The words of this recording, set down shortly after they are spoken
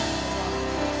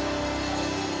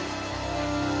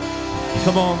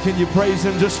Come on, can you praise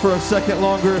him just for a second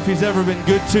longer if he's ever been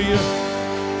good to you?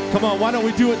 Come on, why don't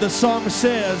we do what the song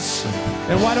says?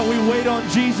 And why don't we wait on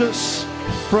Jesus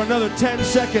for another 10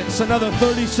 seconds, another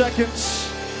 30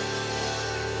 seconds?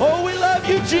 Oh, we love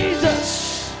you,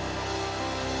 Jesus.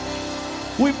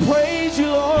 We praise you,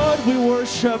 Lord. We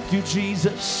worship you,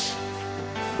 Jesus.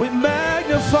 We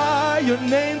magnify your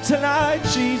name tonight,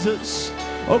 Jesus.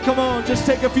 Oh, come on, just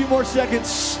take a few more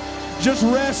seconds. Just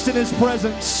rest in his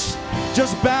presence.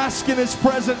 Just bask in his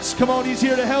presence. Come on, he's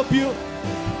here to help you.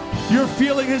 You're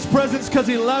feeling his presence because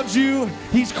he loves you.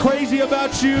 He's crazy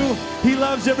about you. He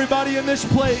loves everybody in this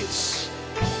place.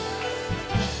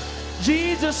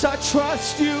 Jesus, I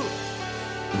trust you.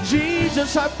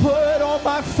 Jesus, I put all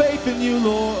my faith in you,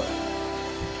 Lord.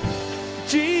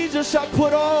 Jesus, I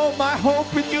put all my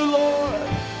hope in you, Lord.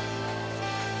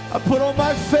 I put all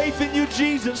my faith in you,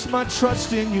 Jesus, my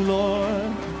trust in you,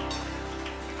 Lord.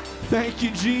 Thank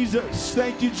you, Jesus.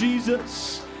 Thank you,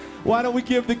 Jesus. Why don't we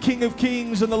give the King of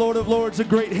Kings and the Lord of Lords a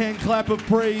great hand clap of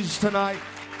praise tonight?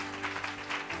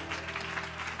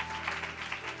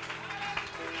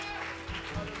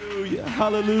 Hallelujah,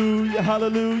 hallelujah,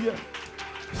 hallelujah.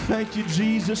 Thank you,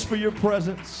 Jesus, for your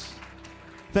presence.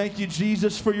 Thank you,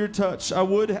 Jesus, for your touch. I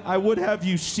would have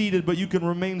you seated, but you can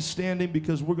remain standing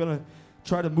because we're going to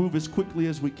try to move as quickly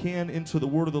as we can into the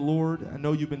word of the Lord. I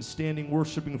know you've been standing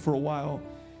worshiping for a while.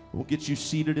 We'll get you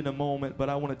seated in a moment, but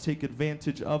I want to take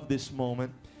advantage of this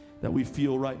moment that we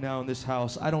feel right now in this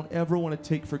house. I don't ever want to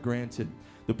take for granted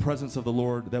the presence of the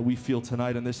Lord that we feel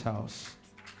tonight in this house.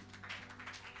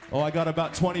 Oh, I got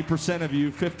about 20% of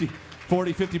you, 40,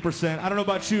 50%. I don't know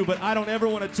about you, but I don't ever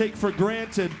want to take for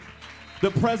granted the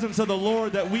presence of the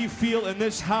Lord that we feel in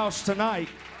this house tonight.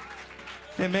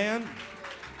 Amen.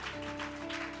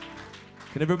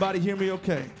 Can everybody hear me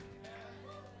okay?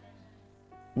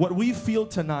 What we feel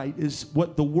tonight is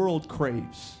what the world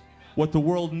craves, what the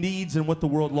world needs, and what the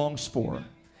world longs for.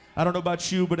 I don't know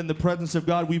about you, but in the presence of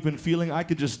God, we've been feeling I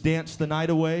could just dance the night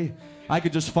away. I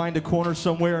could just find a corner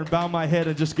somewhere and bow my head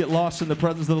and just get lost in the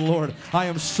presence of the Lord. I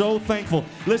am so thankful.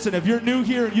 Listen, if you're new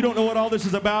here and you don't know what all this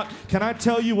is about, can I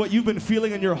tell you what you've been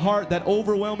feeling in your heart, that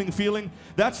overwhelming feeling?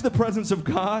 That's the presence of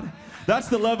God. That's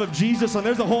the love of Jesus, and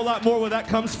there's a whole lot more where that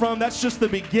comes from. That's just the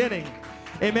beginning.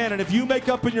 Amen. And if you make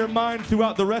up in your mind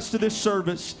throughout the rest of this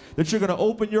service that you're going to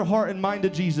open your heart and mind to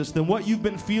Jesus, then what you've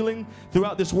been feeling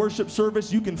throughout this worship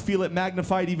service, you can feel it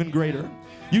magnified even greater.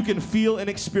 You can feel and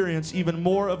experience even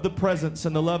more of the presence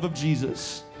and the love of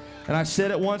Jesus. And I said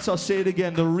it once, I'll say it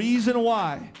again. The reason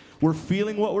why we're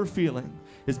feeling what we're feeling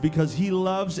is because he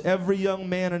loves every young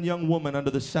man and young woman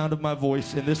under the sound of my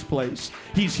voice in this place.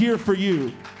 He's here for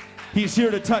you. He's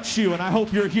here to touch you, and I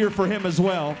hope you're here for him as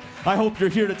well. I hope you're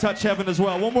here to touch heaven as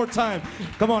well. One more time.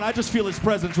 Come on, I just feel his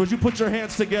presence. Would you put your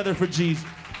hands together for Jesus?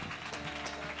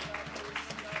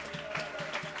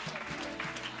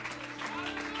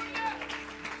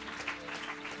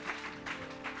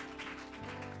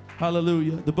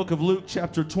 Hallelujah. The book of Luke,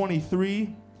 chapter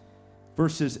 23,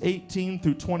 verses 18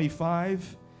 through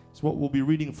 25 is what we'll be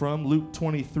reading from. Luke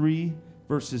 23,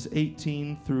 verses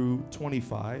 18 through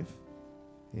 25.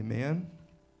 Amen.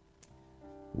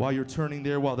 While you're turning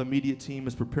there, while the media team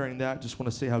is preparing that, just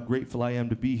want to say how grateful I am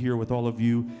to be here with all of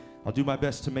you. I'll do my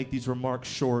best to make these remarks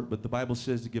short, but the Bible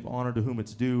says to give honor to whom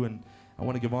it's due, and I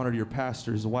want to give honor to your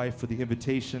pastor, his wife, for the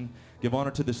invitation. Give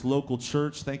honor to this local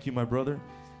church. Thank you, my brother.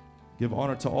 Give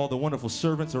honor to all the wonderful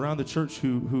servants around the church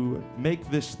who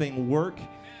make this thing work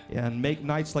and make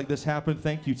nights like this happen.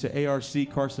 Thank you to ARC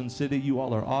Carson City. You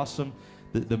all are awesome.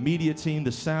 The media team,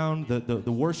 the sound,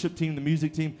 the worship team, the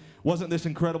music team. Wasn't this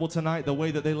incredible tonight, the way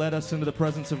that they led us into the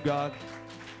presence of God?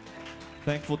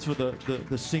 Thankful to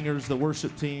the singers, the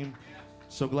worship team.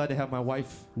 So glad to have my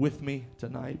wife with me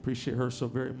tonight. Appreciate her so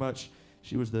very much.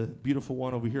 She was the beautiful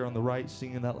one over here on the right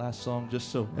singing that last song, just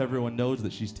so everyone knows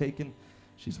that she's taken.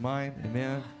 She's mine,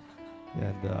 amen.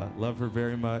 And love her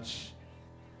very much.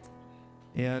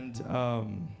 And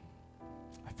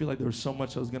I feel like there was so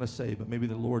much I was going to say, but maybe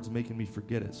the Lord's making me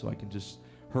forget it so I can just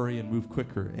hurry and move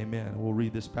quicker. Amen. We'll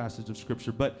read this passage of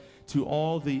Scripture. But to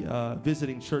all the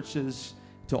visiting churches,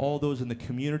 to all those in the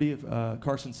community of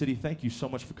Carson City, thank you so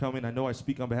much for coming. I know I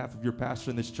speak on behalf of your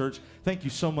pastor in this church. Thank you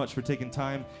so much for taking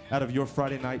time out of your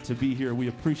Friday night to be here. We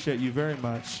appreciate you very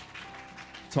much.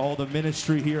 To all the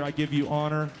ministry here, I give you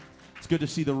honor. It's good to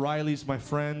see the Rileys, my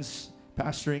friends,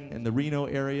 pastoring in the Reno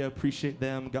area. Appreciate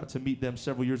them. Got to meet them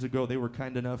several years ago. They were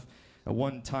kind enough. At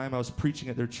one time, I was preaching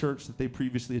at their church that they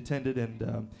previously attended,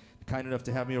 and kind enough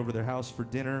to have me over their house for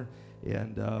dinner.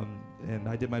 And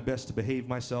I did my best to behave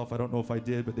myself. I don't know if I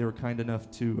did, but they were kind enough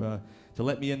to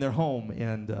let me in their home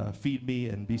and feed me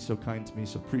and be so kind to me.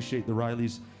 So appreciate the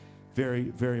Rileys very,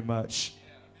 very much.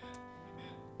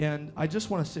 And I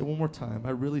just want to say one more time, I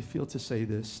really feel to say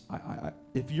this.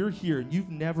 If you're here and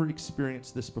you've never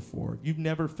experienced this before, you've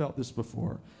never felt this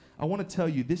before, I want to tell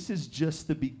you, this is just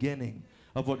the beginning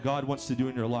of what God wants to do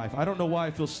in your life. I don't know why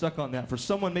I feel stuck on that. For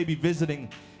someone maybe visiting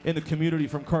in the community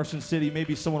from Carson City,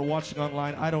 maybe someone watching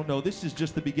online, I don't know. This is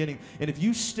just the beginning. And if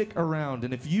you stick around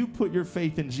and if you put your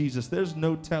faith in Jesus, there's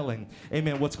no telling,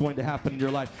 amen, what's going to happen in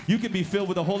your life. You can be filled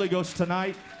with the Holy Ghost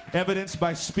tonight, evidenced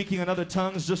by speaking in other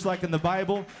tongues, just like in the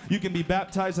Bible. You can be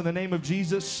baptized in the name of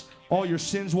Jesus, all your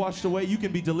sins washed away. You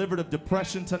can be delivered of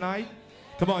depression tonight.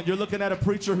 Come on, you're looking at a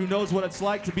preacher who knows what it's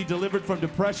like to be delivered from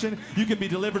depression. You can be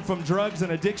delivered from drugs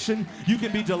and addiction. You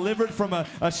can be delivered from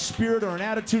a spirit or an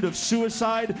attitude of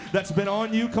suicide that's been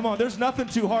on you. Come on, there's nothing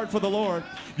too hard for the Lord.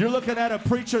 You're looking at a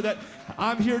preacher that,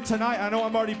 I'm here tonight. I know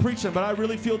I'm already preaching, but I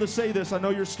really feel to say this. I know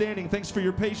you're standing. Thanks for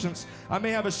your patience. I may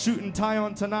have a suit and tie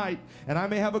on tonight, and I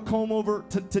may have a comb over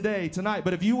tonight,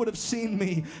 but if you would have seen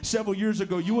me several years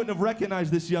ago, you wouldn't have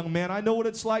recognized this young man. I know what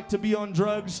it's like to be on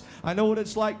drugs. I know what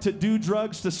it's like to do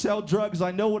drugs, to sell drugs.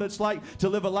 I know what it's like to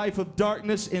live a life of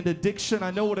darkness and addiction.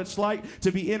 I know what it's like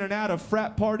to be in and out of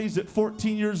frat parties at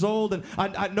 14 years old, and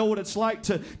I know what it's like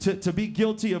to be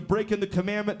guilty of breaking the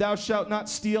commandment, thou shalt not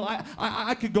steal.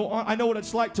 I could go on. I know what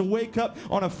it's like to wake up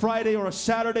on a Friday or a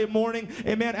Saturday morning,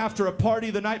 amen, after a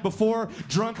party the night before,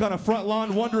 drunk on a front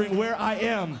lawn, wondering where I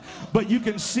am. But you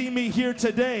can see me here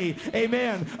today,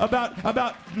 amen,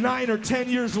 about 9 or 10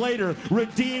 years later,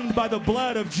 redeemed by the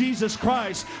blood of Jesus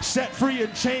Christ, set free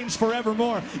and changed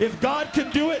forevermore. If God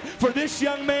can do it for this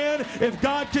young man, if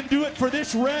God can do it for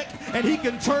this wreck, and he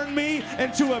can turn me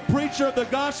into a preacher of the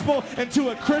gospel, into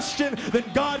a Christian, then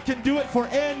God can do it for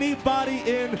anybody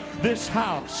in this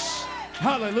house.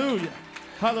 Hallelujah.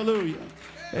 Hallelujah.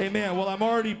 Amen. Well, I'm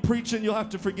already preaching. You'll have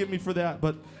to forgive me for that,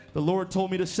 but the Lord told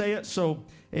me to say it, so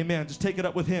amen. Just take it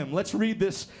up with him. Let's read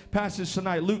this passage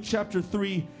tonight. Luke chapter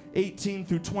 3, 18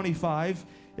 through 25.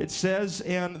 It says,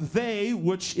 and they,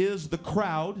 which is the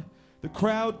crowd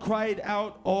cried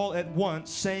out all at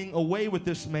once, saying, away with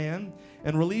this man,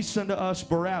 and release unto us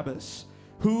Barabbas,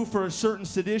 who for a certain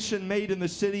sedition made in the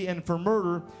city and for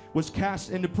murder was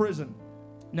cast into prison.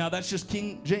 Now, that's just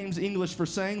King James English for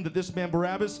saying that this man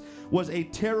Barabbas was a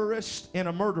terrorist and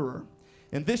a murderer.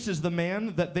 And this is the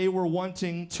man that they were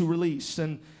wanting to release.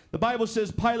 And the Bible says,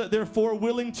 Pilate, therefore,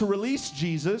 willing to release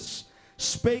Jesus,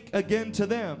 spake again to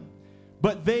them.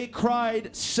 But they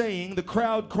cried, saying, the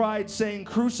crowd cried, saying,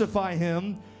 crucify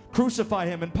him, crucify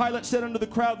him. And Pilate said unto the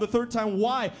crowd the third time,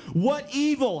 why? What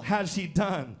evil has he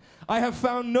done? I have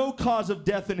found no cause of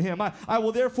death in him. I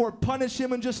will therefore punish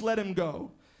him and just let him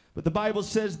go. But the Bible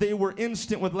says they were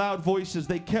instant with loud voices.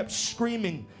 They kept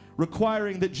screaming,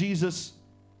 requiring that Jesus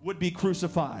would be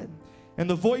crucified. And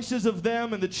the voices of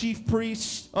them and the chief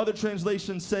priests, other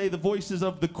translations say the voices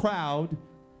of the crowd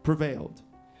prevailed.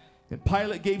 And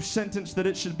Pilate gave sentence that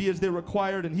it should be as they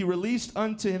required, and he released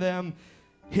unto them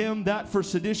him that for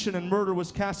sedition and murder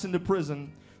was cast into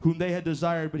prison, whom they had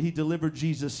desired, but he delivered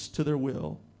Jesus to their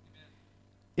will.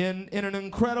 In an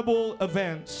incredible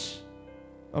event,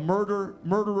 a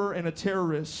murderer and a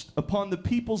terrorist, upon the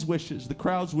people's wishes, the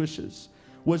crowd's wishes,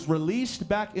 was released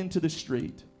back into the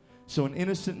street so an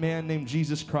innocent man named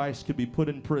Jesus Christ could be put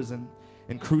in prison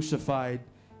and crucified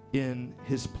in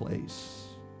his place.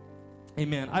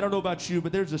 Amen. I don't know about you,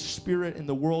 but there's a spirit in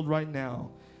the world right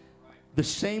now, the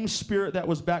same spirit that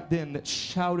was back then that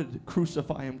shouted,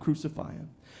 crucify him, crucify him.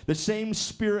 The same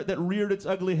spirit that reared its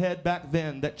ugly head back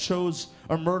then that chose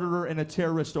a murderer and a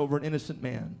terrorist over an innocent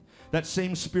man. That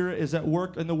same spirit is at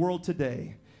work in the world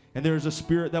today. And there is a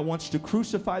spirit that wants to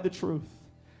crucify the truth,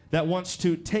 that wants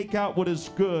to take out what is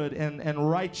good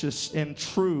and righteous and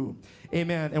true.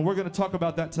 Amen. And we're going to talk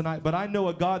about that tonight. But I know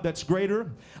a God that's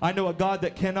greater. I know a God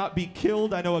that cannot be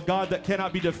killed. I know a God that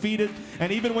cannot be defeated.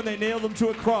 And even when they nailed him to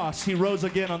a cross, he rose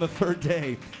again on the third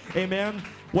day. Amen.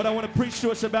 What I want to preach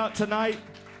to us about tonight,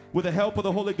 with the help of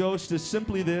the Holy Ghost, is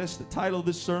simply this. The title of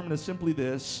this sermon is simply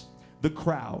this: the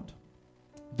crowd.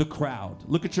 The crowd.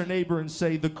 Look at your neighbor and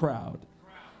say, the crowd.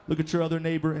 Look at your other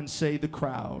neighbor and say, the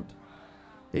crowd.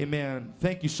 Amen.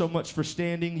 Thank you so much for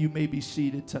standing. You may be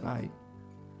seated tonight.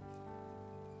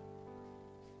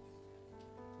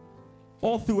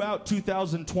 All throughout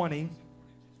 2020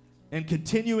 and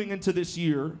continuing into this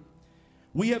year,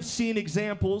 we have seen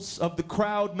examples of the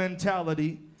crowd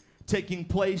mentality taking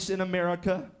place in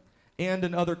America and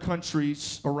in other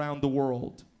countries around the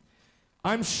world.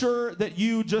 I'm sure that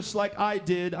you, just like I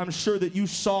did, I'm sure that you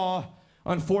saw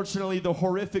Unfortunately, the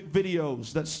horrific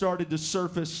videos that started to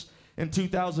surface in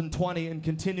 2020 and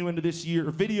continue into this year,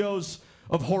 videos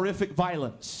of horrific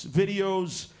violence,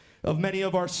 videos of many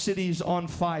of our cities on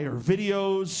fire,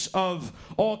 videos of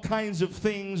all kinds of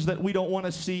things that we don't want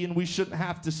to see and we shouldn't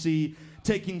have to see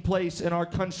taking place in our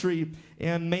country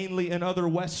and mainly in other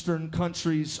Western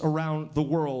countries around the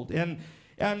world. And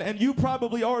you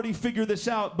probably already figured this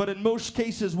out, but in most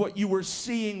cases what you were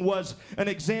seeing was an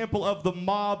example of the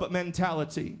mob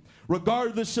mentality.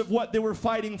 Regardless of what they were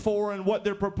fighting for and what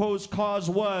their proposed cause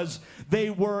was, they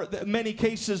were, in many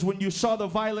cases, when you saw the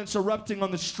violence erupting on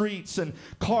the streets and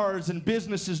cars and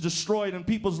businesses destroyed and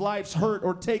people's lives hurt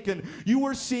or taken, you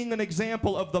were seeing an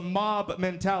example of the mob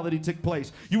mentality take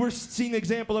place. You were seeing an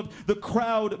example of the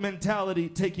crowd mentality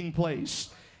taking place.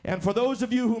 And for those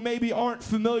of you who maybe aren't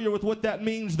familiar with what that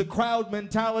means, the crowd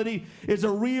mentality is a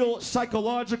real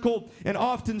psychological and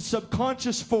often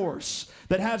subconscious force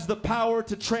that has the power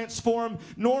to transform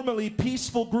normally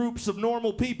peaceful groups of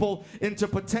normal people into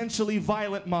potentially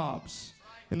violent mobs.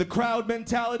 And the crowd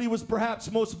mentality was perhaps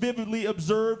most vividly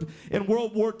observed in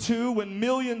World War II when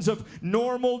millions of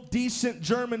normal, decent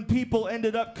German people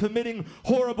ended up committing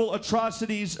horrible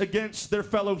atrocities against their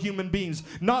fellow human beings.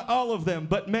 Not all of them,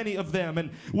 but many of them. And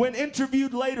when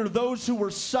interviewed later, those who were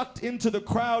sucked into the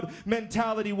crowd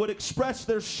mentality would express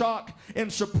their shock and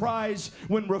surprise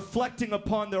when reflecting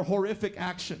upon their horrific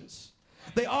actions.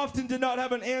 They often did not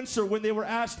have an answer when they were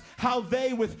asked how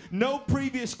they, with no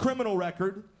previous criminal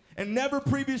record, and never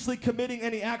previously committing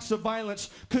any acts of violence,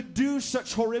 could do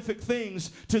such horrific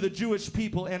things to the Jewish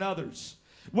people and others.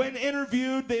 When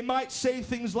interviewed, they might say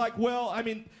things like, well, I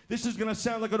mean, this is going to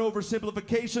sound like an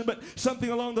oversimplification, but something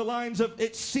along the lines of,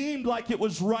 it seemed like it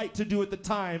was right to do at the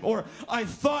time, or I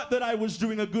thought that I was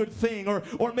doing a good thing,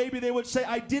 or maybe they would say,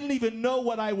 I didn't even know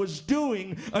what I was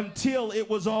doing until it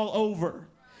was all over.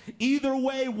 Either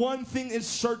way, one thing is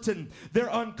certain.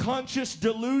 Their unconscious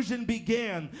delusion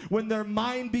began when their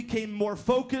mind became more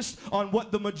focused on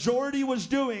what the majority was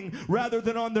doing rather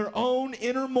than on their own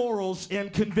inner morals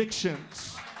and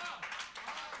convictions.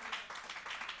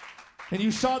 And you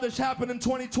saw this happen in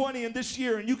 2020 and this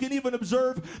year, and you can even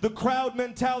observe the crowd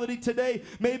mentality today,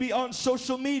 maybe on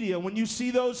social media, when you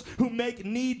see those who make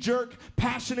knee-jerk,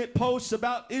 passionate posts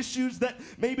about issues that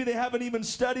maybe they haven't even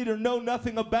studied or know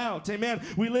nothing about. Amen.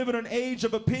 We live in an age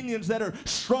of opinions that are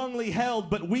strongly held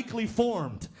but weakly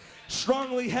formed.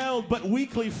 Strongly held but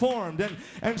weakly formed.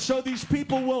 And so these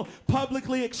people will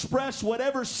publicly express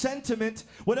whatever sentiment,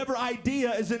 whatever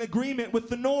idea is in agreement with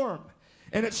the norm.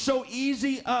 And it's so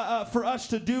easy for us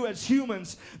to do as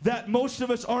humans that most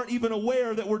of us aren't even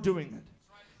aware that we're doing it.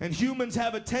 And humans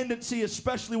have a tendency,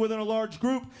 especially within a large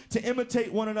group, to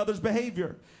imitate one another's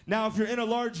behavior. Now, if you're in a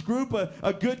large group,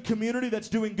 a good community that's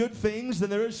doing good things, then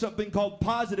there is something called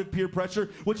positive peer pressure,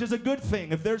 which is a good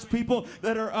thing. If there's people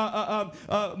that are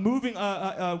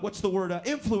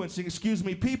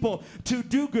influencing, people to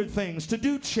do good things, to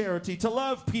do charity, to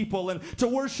love people, and to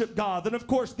worship God, then of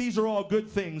course these are all good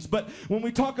things. But when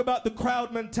we talk about the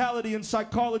crowd mentality in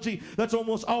psychology, that's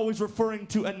almost always referring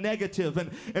to a negative.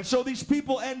 And so these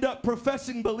people end up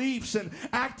professing beliefs and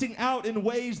acting out in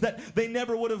ways that they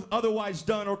never would have otherwise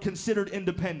done or considered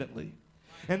independently.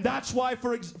 And that's why,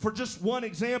 for just one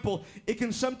example, it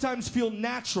can sometimes feel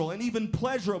natural and even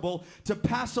pleasurable to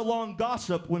pass along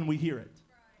gossip when we hear it.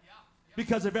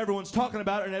 Because if everyone's talking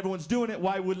about it and everyone's doing it,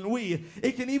 why wouldn't we?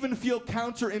 It can even feel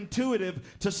counterintuitive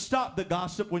to stop the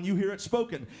gossip when you hear it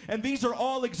spoken. And these are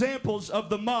all examples of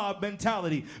the mob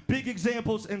mentality. Big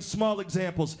examples and small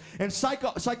examples. And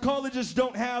psychologists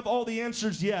don't have all the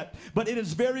answers yet, but it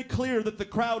is very clear that the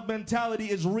crowd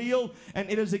mentality is real and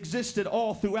it has existed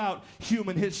all throughout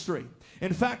human history.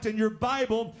 In fact, in your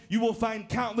Bible, you will find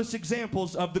countless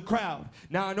examples of the crowd.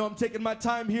 Now, I know I'm taking my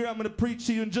time here. I'm going to preach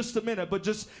to you in just a minute, but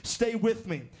just stay with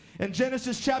me. In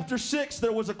Genesis chapter 6,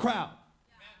 there was a crowd.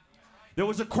 There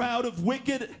was a crowd of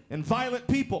wicked and violent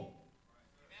people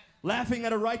laughing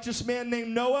at a righteous man named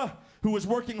Noah who was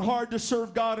working hard to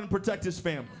serve God and protect his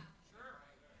family.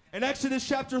 In Exodus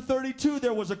chapter 32,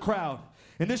 there was a crowd.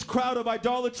 And this crowd of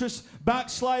idolatrous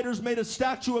backsliders made a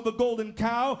statue of a golden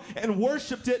cow and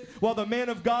worshiped it while the man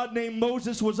of God named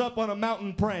Moses was up on a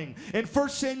mountain praying. In 1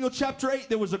 Samuel chapter 8,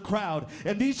 there was a crowd.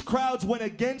 And these crowds went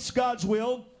against God's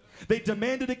will. They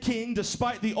demanded a king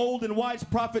despite the old and wise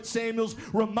prophet Samuel's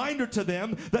reminder to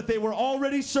them that they were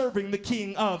already serving the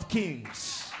King of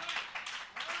Kings.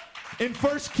 In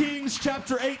 1 Kings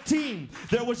chapter 18,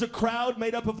 there was a crowd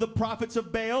made up of the prophets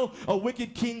of Baal, a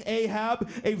wicked king Ahab,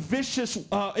 a vicious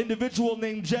individual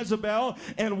named Jezebel,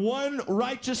 and one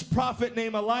righteous prophet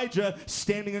named Elijah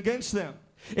standing against them.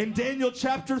 In Daniel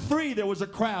chapter 3, there was a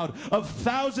crowd of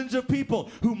thousands of people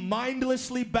who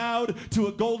mindlessly bowed to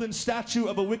a golden statue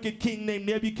of a wicked king named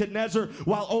Nebuchadnezzar,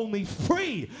 while only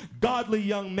 3 godly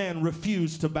young men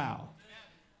refused to bow.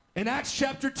 In Acts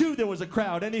chapter 2, there was a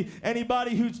crowd.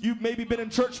 Anybody you've maybe been in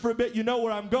church for a bit, you know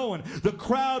where I'm going. The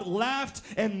crowd laughed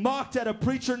and mocked at a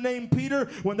preacher named Peter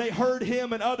when they heard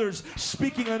him and others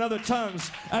speaking in other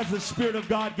tongues as the Spirit of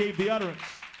God gave the utterance.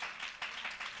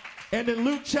 And in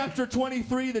Luke chapter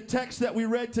 23, the text that we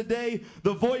read today,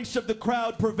 the voice of the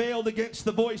crowd prevailed against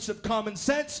the voice of common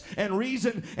sense and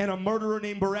reason, and a murderer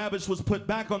named Barabbas was put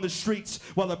back on the streets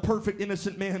while a perfect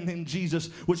innocent man named Jesus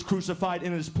was crucified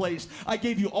in his place. I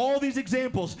gave you all these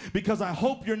examples because I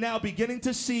hope you're now beginning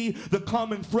to see the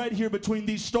common thread here between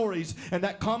these stories, and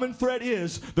that common thread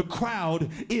is the crowd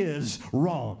is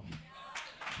wrong.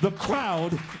 The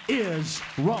crowd is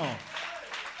wrong.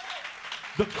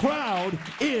 The crowd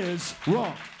is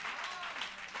wrong.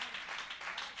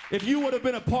 If you would have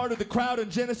been a part of the crowd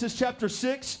in Genesis chapter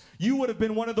 6, you would have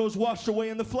been one of those washed away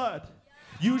in the flood.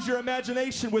 Use your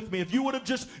imagination with me. If you would have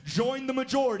just joined the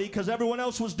majority because everyone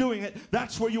else was doing it,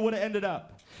 that's where you would have ended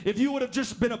up. If you would have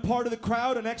just been a part of the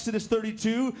crowd in Exodus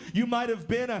 32, you might have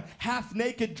been a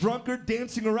half-naked drunkard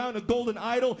dancing around a golden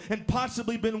idol and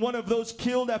possibly been one of those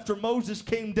killed after Moses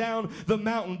came down the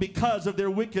mountain because of their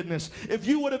wickedness. If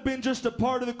you would have been just a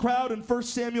part of the crowd in 1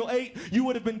 Samuel 8, you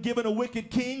would have been given a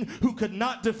wicked king who could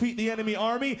not defeat the enemy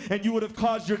army, and you would have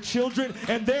caused your children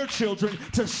and their children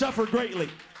to suffer greatly.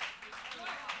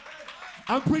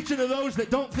 I'm preaching to those that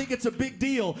don't think it's a big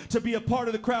deal to be a part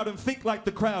of the crowd and think like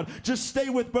the crowd. Just stay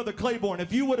with Brother Claiborne.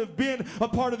 If you would have been a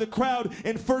part of the crowd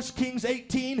in 1 Kings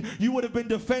 18, you would have been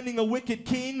defending a wicked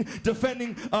king,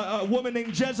 defending a woman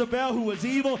named Jezebel who was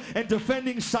evil, and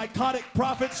defending psychotic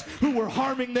prophets who were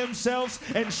harming themselves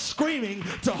and screaming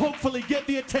to hopefully get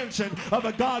the attention of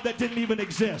a God that didn't even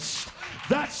exist.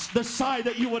 That's the side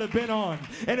that you would have been on.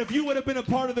 And if you would have been a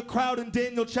part of the crowd in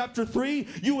Daniel chapter 3,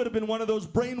 you would have been one of those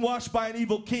brainwashed by an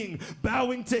evil king,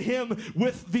 bowing to him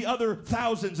with the other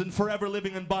thousands and forever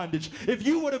living in bondage. If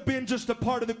you would have been just a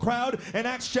part of the crowd in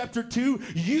Acts chapter 2,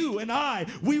 you and I,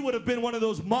 we would have been one of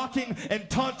those mocking and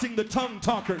taunting the tongue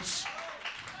talkers.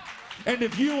 And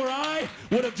if you or I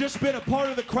would have just been a part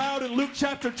of the crowd in Luke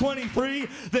chapter 23,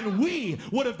 then we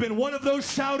would have been one of those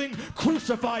shouting,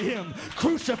 "Crucify him,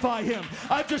 crucify him."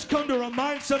 I've just come to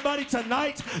remind somebody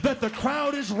tonight that the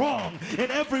crowd is wrong. In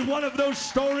every one of those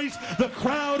stories, the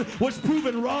crowd was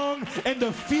proven wrong, and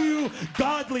the few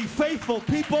godly, faithful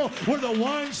people were the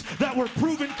ones that were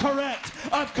proven correct.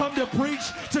 I've come to preach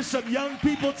to some young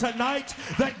people tonight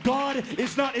that God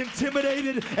is not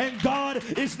intimidated and God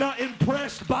is not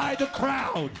impressed by the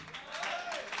crowd.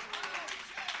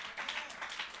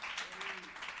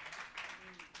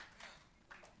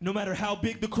 No matter how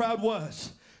big the crowd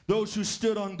was, those who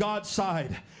stood on God's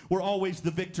side were always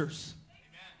the victors.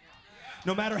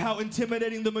 No matter how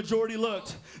intimidating the majority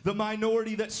looked, the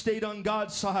minority that stayed on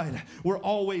God's side were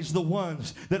always the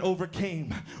ones that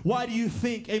overcame. Why do you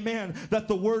think, amen, that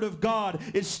the Word of God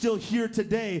is still here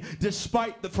today,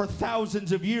 despite for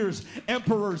thousands of years,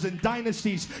 emperors and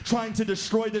dynasties trying to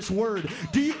destroy this Word?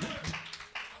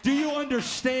 Do you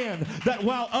understand that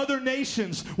while other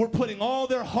nations were putting all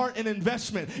their heart and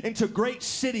investment into great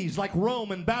cities like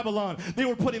Rome and Babylon, they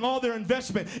were putting all their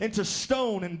investment into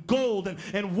stone and gold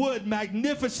and wood,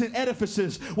 magnificent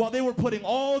edifices, while they were putting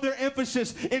all their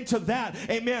emphasis into that,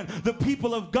 amen, the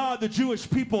people of God, the Jewish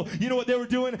people, you know what they were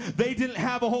doing? They didn't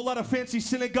have a whole lot of fancy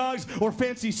synagogues or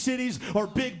fancy cities or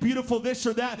big, beautiful this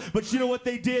or that, but you know what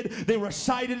they did? They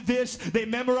recited this, they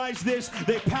memorized this,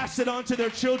 they passed it on to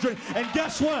their children, and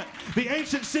guess what? The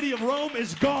ancient city of Rome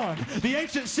is gone. The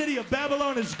ancient city of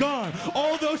Babylon is gone.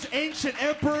 All those ancient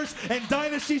emperors and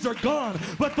dynasties are gone.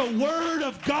 But the Word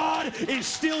of God is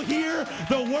still here.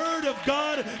 The Word of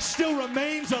God still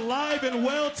remains alive and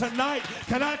well tonight.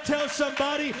 Can I tell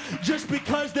somebody, just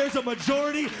because there's a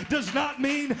majority does not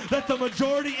mean that the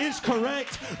majority is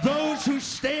correct. Those who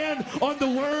stand on the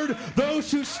Word, those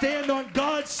who stand on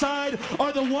God's side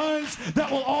are the ones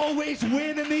that will always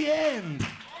win in the end.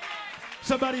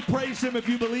 Somebody praise Him if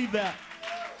you believe that.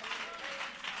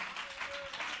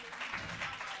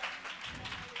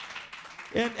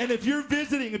 And if you're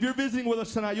visiting with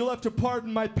us tonight, you'll have to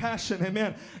pardon my passion.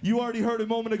 Amen. You already heard a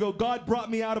moment ago, God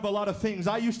brought me out of a lot of things.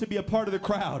 I used to be a part of the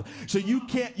crowd. So you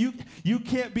can't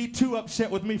be too upset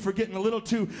with me for getting a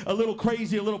little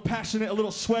crazy, a little passionate, a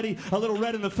little sweaty, a little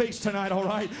red in the face tonight, all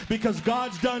right? Because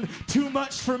God's done too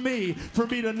much for me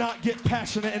to not get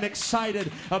passionate and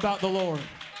excited about the Lord.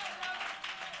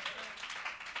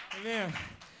 Amen.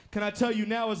 Can I tell you,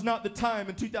 now is not the time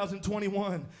in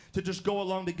 2021 to just go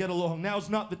along to get along. Now is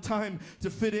not the time to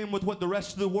fit in with what the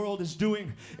rest of the world is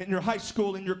doing in your high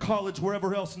school, in your college,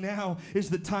 wherever else. Now is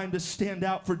the time to stand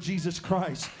out for Jesus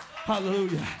Christ.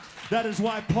 Hallelujah. That is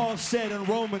why Paul said in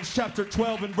Romans chapter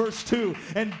 12 and verse 2,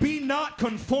 and be not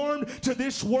conformed to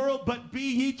this world, but be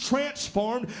ye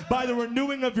transformed by the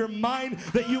renewing of your mind,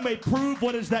 that you may prove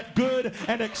what is that good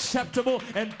and acceptable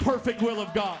and perfect will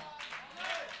of God.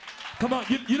 Come on,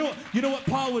 you know what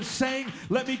Paul was saying?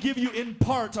 Let me give you in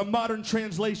part a modern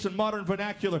translation, modern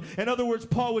vernacular. In other words,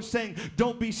 Paul was saying,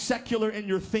 don't be secular in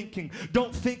your thinking.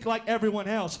 Don't think like everyone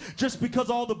else. Just because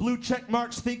all the blue check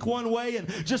marks think one way, and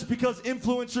just because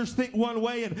influencers think one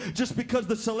way, and just because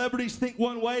the celebrities think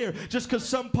one way, or just because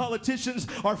some politicians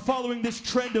are following this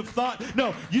trend of thought.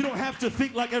 No, you don't have to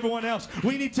think like everyone else.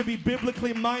 We need to be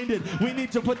biblically minded. We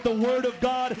need to put the Word of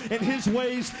God and His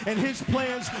ways and His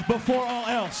plans before all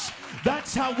else.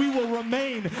 That's how we will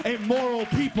remain a moral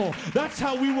people. That's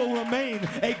how we will remain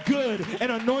a good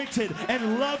and anointed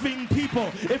and loving people,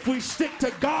 if we stick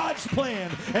to God's plan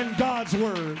and God's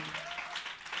word.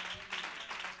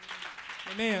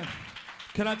 Amen.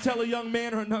 Can I tell a young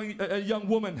man or a young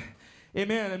woman,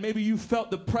 amen, and maybe you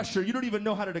felt the pressure. You don't even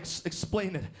know how to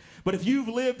explain it. But if you've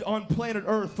lived on planet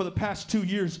Earth for the past 2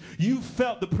 years, you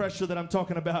felt the pressure that I'm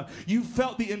talking about. You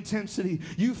felt the intensity.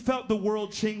 You felt the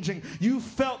world changing. You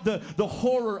felt the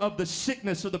horror of the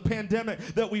sickness or the pandemic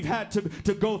that we've had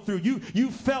to go through.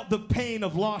 You felt the pain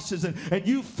of losses, and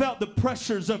you felt the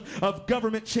pressures of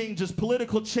government changes,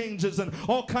 political changes, and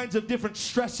all kinds of different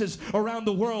stresses around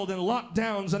the world, and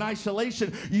lockdowns and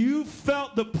isolation. You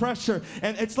felt the pressure,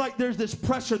 and it's like there's this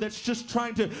pressure that's just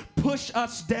trying to push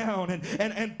us down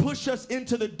and push us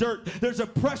into the dirt. There's a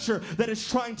pressure that is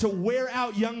trying to wear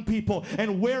out young people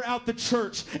and wear out the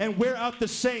church and wear out the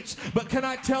saints. But can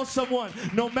I tell someone,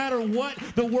 no matter what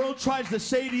the world tries to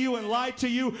say to you and lie to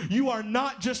you, you are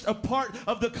not just a part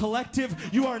of the collective.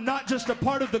 You are not just a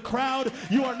part of the crowd.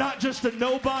 You are not just a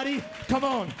nobody. Come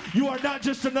on. You are not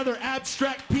just another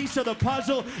abstract piece of the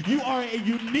puzzle. You are a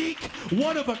unique,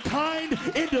 one-of-a-kind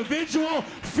individual,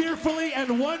 fearfully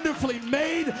and wonderfully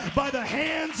made by the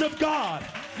hands of God.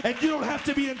 And you don't have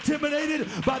to be intimidated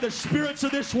by the spirits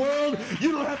of this world.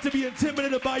 You don't have to be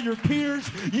intimidated by your peers.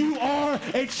 You are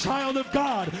a child of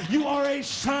God. You are a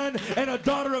son and a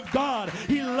daughter of God.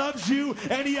 He loves you,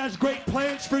 and He has great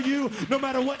plans for you, no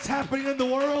matter what's happening in the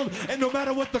world and no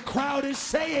matter what the crowd is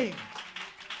saying.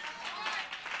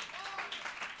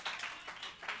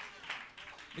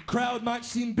 The crowd might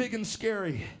seem big and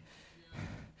scary.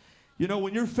 You know,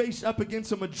 when you're faced up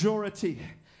against a majority,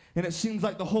 and it seems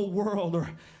like the whole world or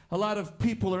a lot of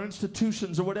people or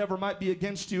institutions or whatever might be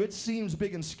against you, it seems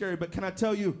big and scary. But can I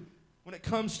tell you, when it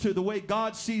comes to the way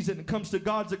God sees it and it comes to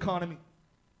God's economy,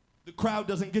 the crowd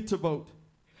doesn't get to vote.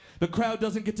 The crowd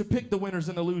doesn't get to pick the winners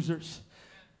and the losers.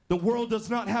 The world does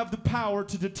not have the power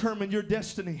to determine your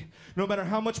destiny. No matter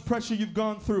how much pressure you've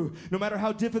gone through, no matter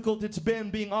how difficult it's been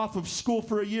being off of school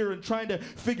for a year and trying to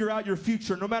figure out your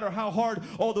future, no matter how hard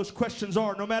all those questions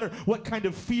are, no matter what kind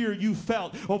of fear you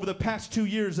felt over the past 2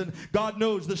 years, and God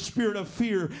knows the spirit of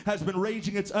fear has been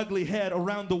raging its ugly head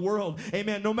around the world.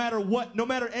 Amen. No matter what, no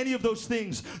matter any of those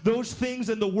things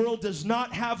in the world does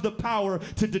not have the power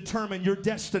to determine your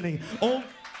destiny.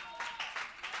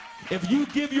 If you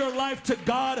give your life to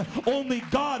God, only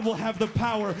God will have the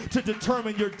power to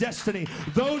determine your destiny.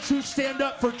 Those who stand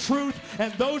up for truth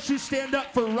and those who stand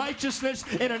up for righteousness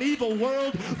in an evil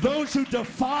world, those who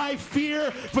defy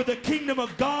fear for the kingdom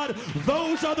of God,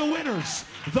 those are the winners.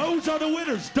 Those are the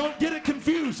winners. Don't get it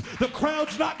confused. The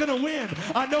crowd's not going to win.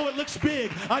 I know it looks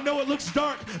big. I know it looks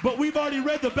dark, but we've already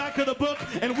read the back of the book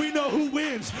and we know who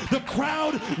wins. The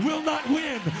crowd will not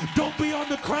win. Don't be on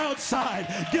the crowd side.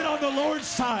 Get on the Lord's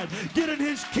side. Get in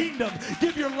His kingdom.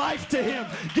 Give your life to Him.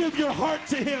 Give your heart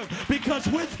to Him, because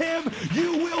with Him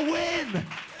you will win.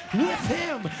 With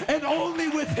Him and only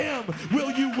with Him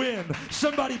will you win.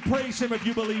 Somebody praise Him if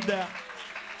you believe that.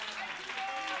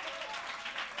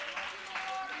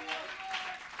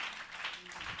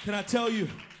 Can I tell you,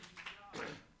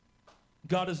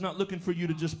 God is not looking for you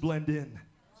to just blend in.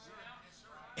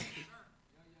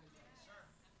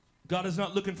 God is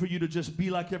not looking for you to just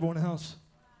be like everyone else.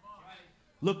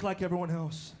 Look like everyone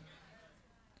else.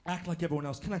 Act like everyone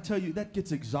else. Can I tell you, that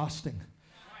gets exhausting.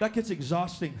 That gets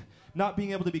exhausting. Not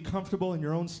being able to be comfortable in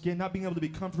your own skin, not being able to be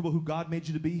comfortable who God made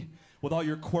you to be, with all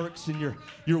your quirks and your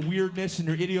weirdness and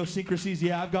your idiosyncrasies.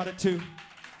 Yeah, I've got it too.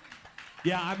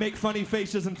 Yeah, I make funny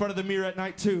faces in front of the mirror at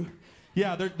night too.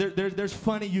 Yeah, there's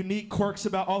funny, unique quirks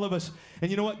about all of us.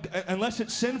 And you know what? Unless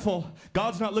it's sinful,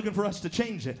 God's not looking for us to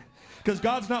change it. Because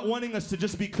God's not wanting us to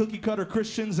just be cookie cutter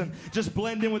Christians and just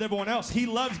blend in with everyone else. He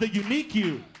loves the unique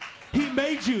you. He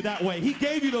made you that way. He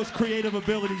gave you those creative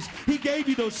abilities. He gave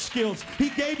you those skills. He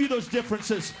gave you those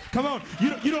differences. Come on.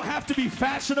 You don't have to be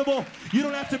fashionable. You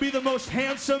don't have to be the most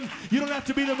handsome. You don't have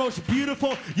to be the most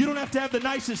beautiful. You don't have to have the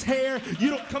nicest hair.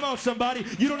 Come on, somebody.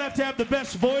 You don't have to have the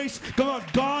best voice. Come on.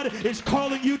 God is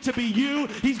calling you to be you.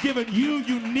 He's given you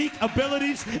unique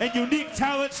abilities and unique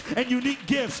talents and unique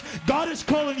gifts. God is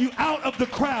calling you out of the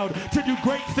crowd to do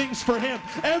great things for Him.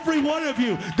 Every one of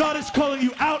you, God is calling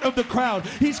you out of the crowd.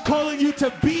 He's calling you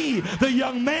to be the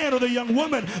young man or the young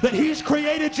woman that He's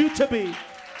created you to be.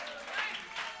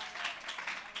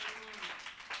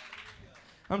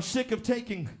 I'm sick of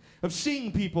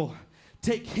seeing people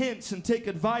take hints and take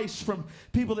advice from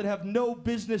people that have no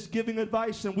business giving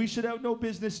advice, and we should have no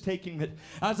business taking it.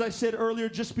 As I said earlier,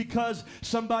 just because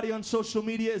somebody on social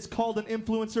media is called an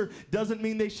influencer doesn't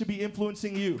mean they should be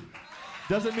influencing you.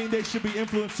 Doesn't mean they should be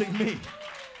influencing me.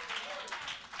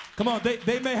 Come on,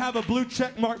 they may have a blue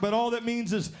check mark, but all that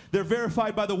means is they're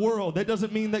verified by the world. That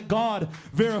doesn't mean that God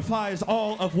verifies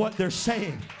all of what they're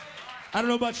saying. I don't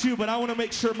know about you, but I want to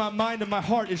make sure my mind and my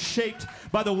heart is shaped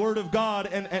by the Word of God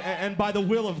and by the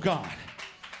will of God.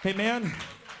 Amen?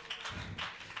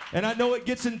 And I know it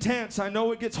gets intense. I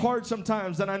know it gets hard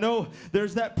sometimes. And I know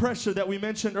there's that pressure that we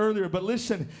mentioned earlier. But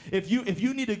listen, if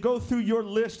you need to go through your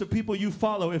list of people you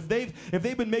follow, if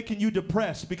they've been making you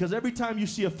depressed, because every time you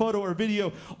see a photo or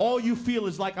video, all you feel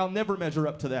is like, I'll never measure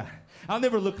up to that. I'll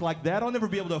never look like that. I'll never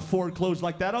be able to afford clothes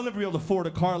like that. I'll never be able to afford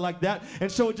a car like that.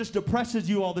 And so it just depresses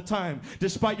you all the time,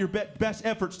 despite your best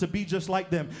efforts to be just like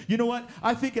them. You know what?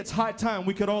 I think it's high time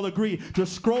we could all agree to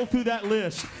scroll through that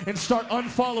list and start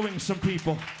unfollowing some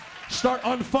people. Start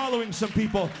unfollowing some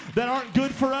people that aren't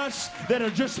good for us, that are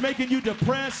just making you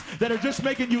depressed, that are just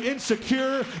making you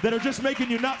insecure, that are just making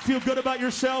you not feel good about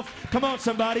yourself. Come on,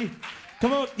 somebody.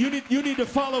 Come on, you need to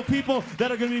follow people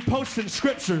that are going to be posting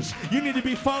scriptures. You need to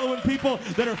be following people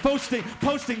that are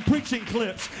posting preaching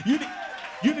clips.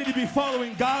 You need to be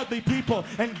following godly people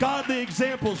and godly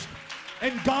examples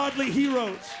and godly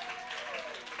heroes.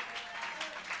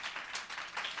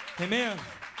 Amen.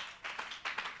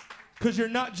 Because you're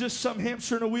not just some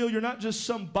hamster in a wheel. You're not just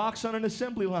some box on an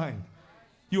assembly line.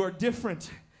 You are different.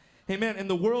 Amen. And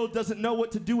the world doesn't know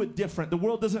what to do with different. The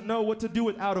world doesn't know what to do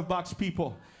with out-of-box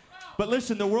people. But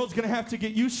listen, the world's going to have to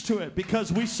get used to it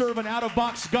because we serve an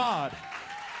out-of-box God.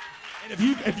 And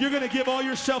if you're going to give all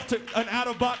yourself to an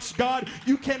out-of-box God,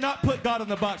 you cannot put God in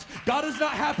the box. God is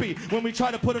not happy when we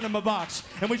try to put him in a box.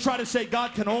 And we try to say,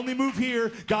 God can only move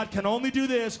here. God can only do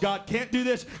this. God can't do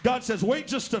this. God says, wait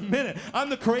just a minute. I'm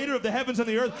the creator of the heavens and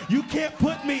the earth. You can't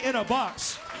put me in a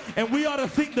box. And we ought to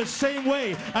think the same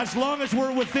way. As long as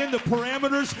we're within the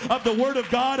parameters of the Word of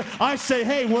God, I say,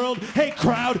 hey world, hey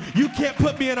crowd, you can't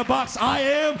put me in a box. I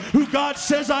am who God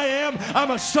says I am.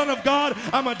 I'm a son of God.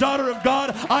 I'm a daughter of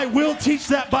God. I will teach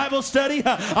that Bible study.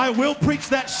 I will preach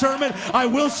that sermon. I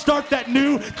will start that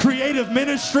new creative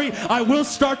ministry. I will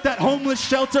start that homeless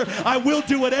shelter. I will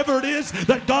do whatever it is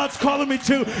that God's calling me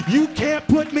to. You can't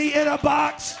put me in a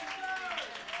box.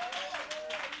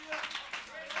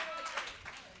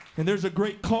 And there's a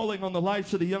great calling on the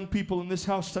lives of the young people in this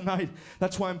house tonight.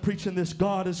 That's why I'm preaching this.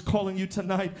 God is calling you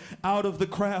tonight out of the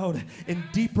crowd and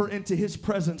deeper into his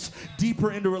presence,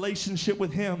 deeper into relationship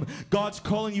with him. God's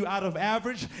calling you out of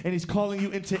average, and he's calling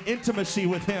you into intimacy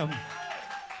with him.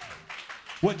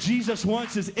 What Jesus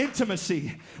wants is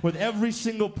intimacy with every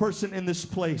single person in this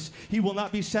place. He will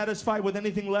not be satisfied with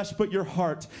anything less but your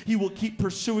heart. He will keep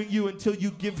pursuing you until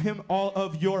you give him all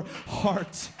of your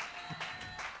heart.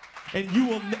 And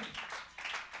you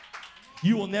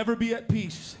will never be at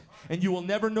peace, and you will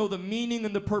never know the meaning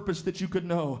and the purpose that you could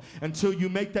know until you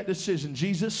make that decision.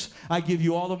 Jesus, I give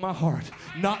you all of my heart.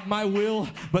 Not my will,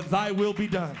 but thy will be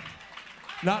done.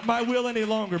 Not my will any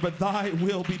longer, but thy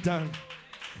will be done.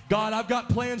 God, I've got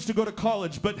plans to go to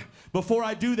college, but before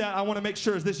I do that, I want to make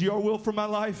sure, is this your will for my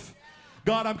life?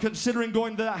 God, I'm considering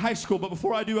going to that high school, but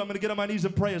before I do, I'm going to get on my knees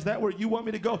and pray. Is that where you want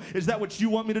me to go? Is that what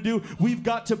you want me to do? We've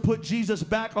got to put Jesus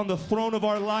back on the throne of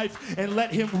our life and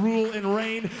let him rule and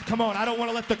reign. Come on, I don't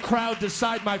want to let the crowd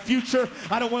decide my future.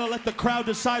 I don't want to let the crowd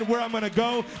decide where I'm going to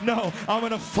go. No, I'm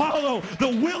going to follow the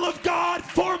will of God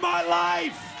for my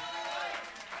life.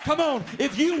 Come on,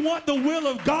 if you want the will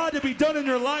of God to be done in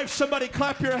your life, somebody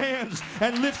clap your hands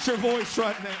and lift your voice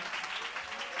right now.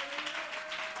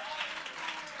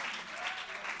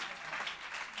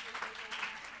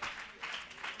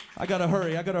 I gotta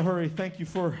hurry. Thank you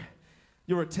for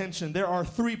your attention. There are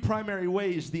three primary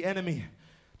ways the enemy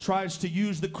tries to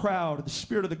use the crowd, the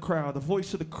spirit of the crowd, the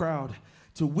voice of the crowd,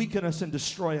 to weaken us and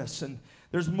destroy us. And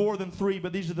there's more than three,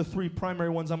 but these are the three primary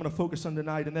ones I'm going to focus on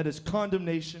tonight, and that is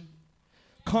condemnation,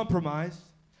 compromise,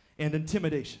 and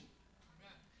intimidation.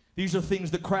 These are things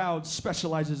the crowd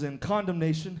specializes in: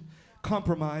 condemnation,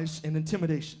 compromise, and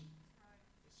intimidation.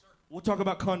 We'll talk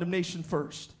about condemnation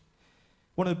first.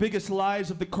 One of the biggest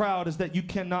lies of the crowd is that you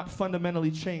cannot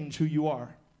fundamentally change who you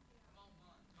are.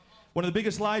 One of the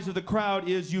biggest lies of the crowd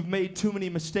is you've made too many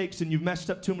mistakes and you've messed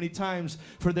up too many times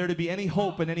for there to be any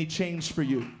hope and any change for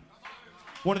you.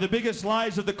 One of the biggest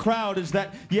lies of the crowd is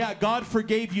that, yeah, God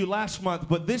forgave you last month,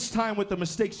 but this time with the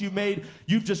mistakes you made,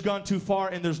 you've just gone too far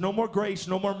and there's no more grace,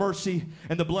 no more mercy,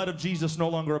 and the blood of Jesus no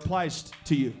longer applies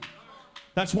to you.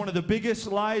 That's one of the biggest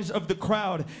lies of the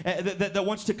crowd that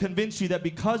wants to convince you that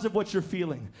because of what you're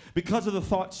feeling, because of the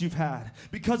thoughts you've had,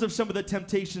 because of some of the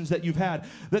temptations that you've had,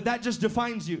 that just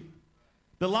defines you.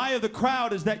 The lie of the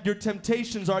crowd is that your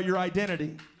temptations are your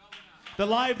identity. The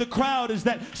lie of the crowd is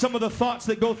that some of the thoughts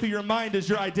that go through your mind is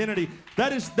your identity.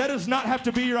 That does not have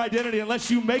to be your identity unless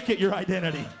you make it your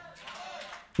identity.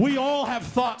 We all have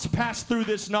thoughts pass through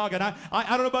this noggin. I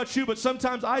don't know about you, but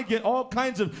sometimes I get all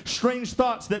kinds of strange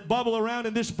thoughts that bubble around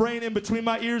in this brain in between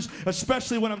my ears,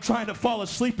 especially when I'm trying to fall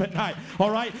asleep at night,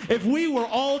 all right? If we were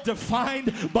all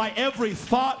defined by every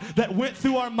thought that went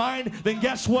through our mind, then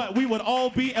guess what? We would all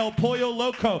be El Pollo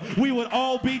Loco. We would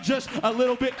all be just a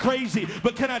little bit crazy.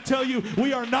 But can I tell you,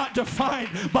 we are not defined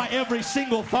by every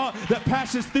single thought that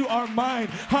passes through our mind.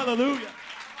 Hallelujah.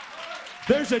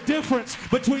 There's a difference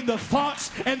between the thoughts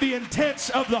and the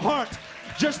intents of the heart.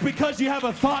 Just because you have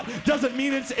a thought doesn't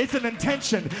mean it's an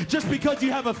intention. Just because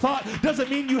you have a thought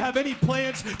doesn't mean you have any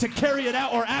plans to carry it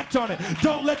out or act on it.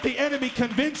 Don't let the enemy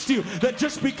convince you that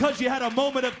just because you had a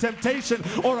moment of temptation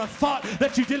or a thought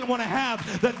that you didn't want to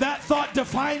have, that thought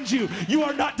defines you. You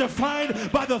are not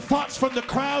defined by the thoughts from the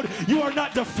crowd. You are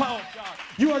not defined.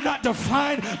 You are not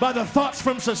defined by the thoughts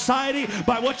from society,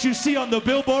 by what you see on the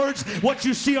billboards, what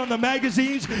you see on the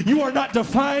magazines. You are not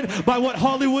defined by what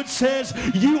Hollywood says.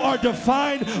 You are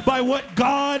defined by what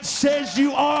God says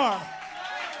you are.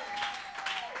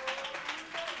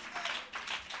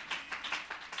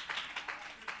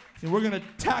 And we're going to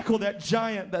tackle that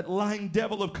giant, that lying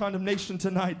devil of condemnation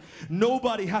tonight.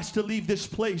 Nobody has to leave this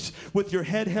place with your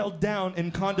head held down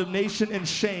in condemnation and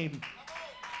shame.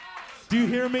 Do you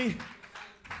hear me?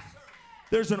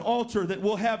 There's an altar that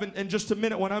we'll have in just a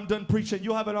minute when I'm done preaching.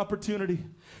 You'll have an opportunity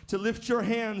to lift your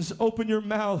hands, open your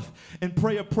mouth, and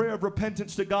pray a prayer of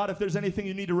repentance to God if there's anything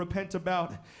you need to repent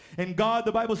about. And God,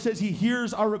 the Bible says He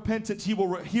hears our repentance. He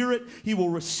will hear it. He will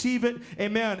receive it.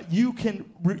 Amen. You can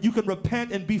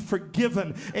repent and be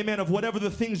forgiven. Amen. Of whatever the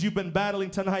things you've been battling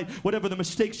tonight, whatever the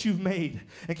mistakes you've made.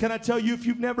 And can I tell you, if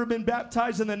you've never been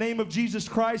baptized in the name of Jesus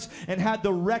Christ and had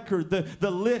the record,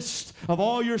 the list of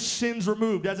all your sins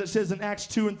removed, as it says in Acts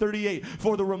 2:38,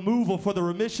 for the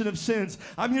remission of sins,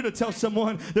 I'm here to tell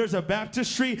someone there's a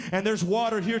baptistry and there's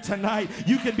water here tonight.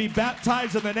 You can be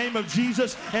baptized in the name of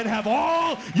Jesus and have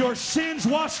all your sins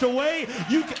washed away.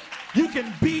 You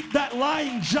can beat that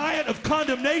lying giant of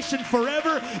condemnation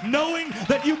forever, knowing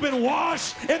that you've been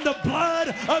washed in the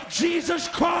blood of Jesus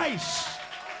Christ.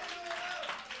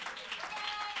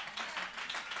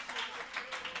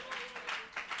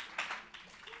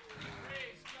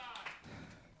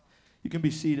 You can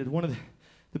be seated. One of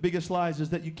the biggest lies is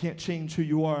that you can't change who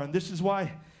you are. And this is why,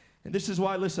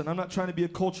 listen, I'm not trying to be a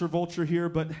culture vulture here,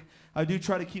 but I do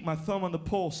try to keep my thumb on the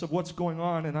pulse of what's going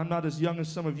on. And I'm not as young as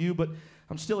some of you, but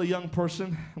I'm still a young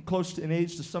person. I'm close in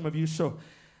age to some of you. So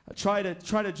I try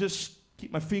to just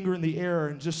keep my finger in the air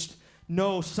and just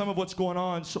know some of what's going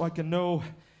on so I can know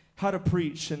how to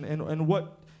preach and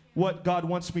what God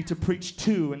wants me to preach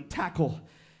to and tackle.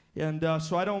 And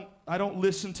so I don't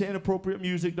listen to inappropriate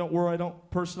music. Don't worry, I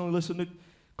don't personally listen to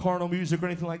carnal music or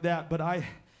anything like that. But I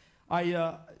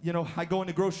go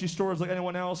into grocery stores like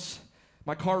anyone else.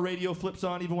 My car radio flips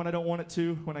on even when I don't want it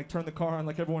to, when I turn the car on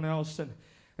like everyone else. And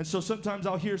so sometimes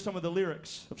I'll hear some of the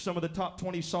lyrics of some of the top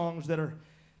 20 songs that are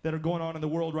going on in the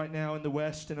world right now in the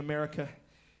West, in America.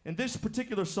 And this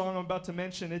particular song I'm about to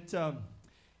mention, it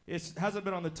hasn't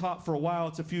been on the top for a while.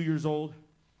 It's a few years old.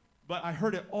 But I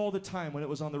heard it all the time when it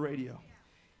was on the radio.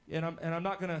 And I'm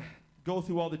not going to go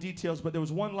through all the details, but there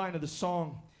was one line of the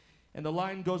song, and the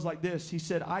line goes like this. He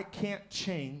said, I can't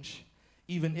change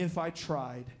even if I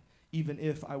tried, even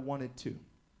if I wanted to.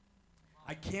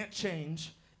 I can't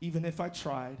change even if I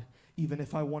tried, even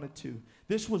if I wanted to.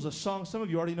 This was a song. Some of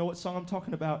you already know what song I'm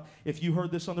talking about. If you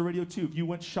heard this on the radio too, if you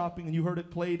went shopping and you heard it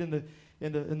played in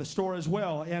the store as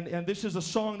well. And this is a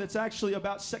song that's actually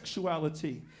about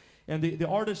sexuality. And the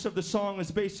artist of the song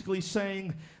is basically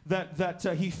saying that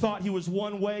he thought he was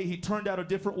one way, he turned out a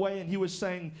different way, and he was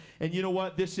saying, and you know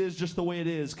what, this is just the way it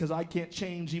is, because I can't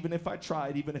change even if I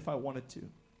tried, even if I wanted to.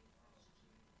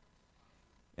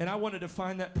 And I wanted to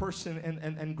find that person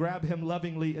and grab him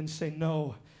lovingly and say,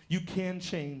 no, you can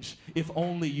change if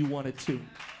only you wanted to.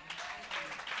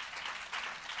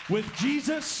 With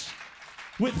Jesus,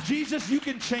 you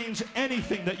can change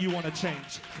anything that you want to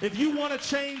change. If you want to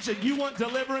change and you want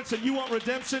deliverance and you want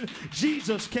redemption,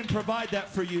 Jesus can provide that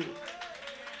for you.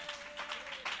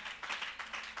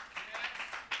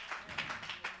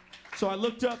 So I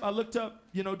looked up,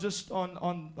 you know, just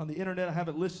on the internet. I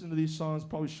haven't listened to these songs,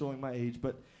 probably showing my age,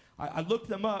 but I looked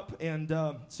them up, and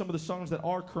some of the songs that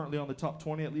are currently on the top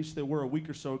 20, at least they were a week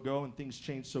or so ago, and things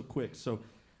changed so quick. So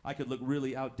I could look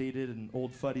really outdated and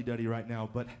old fuddy-duddy right now,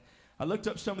 but I looked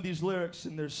up some of these lyrics,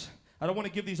 and I don't want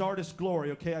to give these artists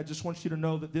glory, okay? I just want you to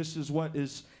know that this is what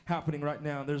is happening right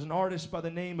now. There's an artist by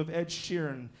the name of Ed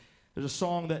Sheeran. There's a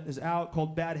song that is out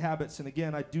called Bad Habits, and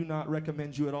again, I do not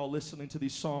recommend you at all listening to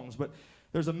these songs, but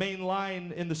there's a main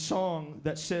line in the song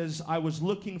that says, I was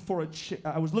looking for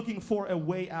a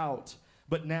way out,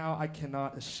 but now I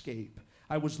cannot escape.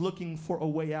 I was looking for a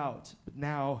way out, but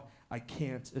now I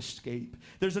can't escape.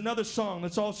 There's another song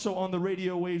that's also on the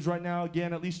radio waves right now.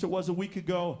 Again, at least it was a week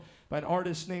ago, by an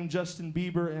artist named Justin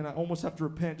Bieber, and I almost have to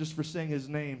repent just for saying his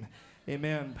name.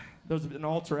 Amen. There's an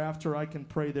altar after, I can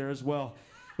pray there as well.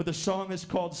 But the song is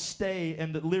called Stay,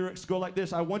 and the lyrics go like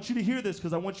this. I want you to hear this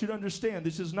because I want you to understand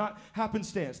this is not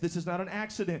happenstance. This is not an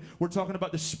accident. We're talking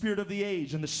about the spirit of the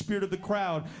age and the spirit of the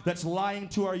crowd that's lying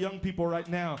to our young people right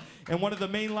now. And one of the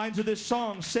main lines of this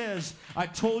song says, I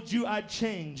told you I'd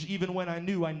change even when I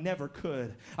knew I never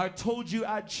could. I told you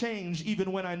I'd change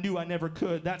even when I knew I never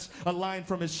could. That's a line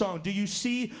from his song. Do you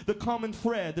see the common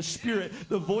thread, the spirit,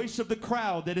 the voice of the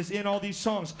crowd that is in all these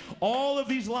songs? All of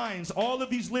these lines, all of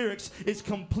these lyrics is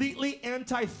completely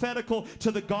antithetical to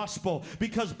the gospel,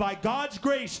 because by God's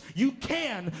grace you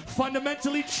can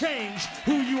fundamentally change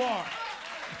who you are.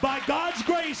 By God's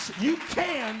grace you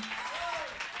can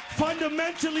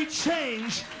fundamentally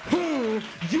change who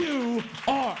you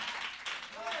are.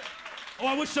 Oh,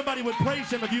 I wish somebody would praise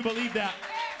him if you believe that.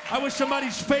 I wish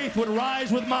somebody's faith would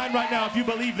rise with mine right now if you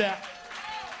believe that.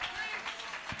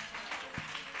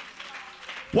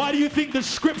 Why do you think the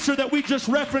scripture that we just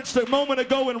referenced a moment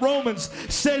ago in Romans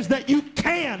says that you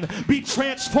can be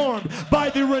transformed by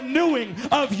the renewing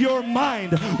of your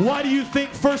mind? Why do you think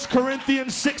 1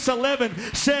 Corinthians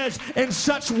 6:11 says, and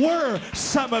such were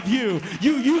some of you.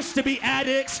 You used to be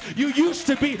addicts. You used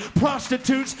to be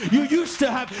prostitutes. You used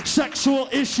to have sexual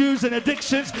issues and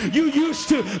addictions. You used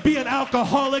to be an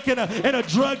alcoholic and a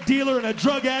drug dealer and a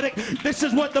drug addict. This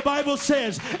is what the Bible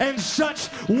says. And such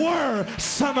were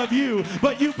some of you.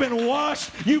 But you've been washed,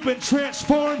 you've been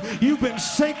transformed, you've been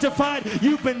sanctified,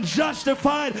 you've been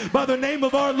justified by the name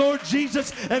of our Lord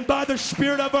Jesus and by the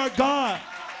Spirit of our God.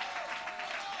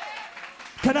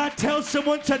 Can I tell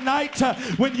someone tonight,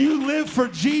 when you live for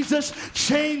Jesus,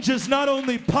 change is not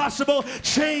only possible,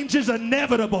 change is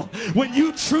inevitable. When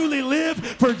you truly live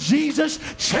for Jesus,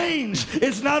 change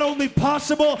is not only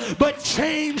possible, but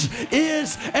change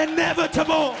is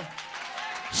inevitable.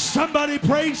 Somebody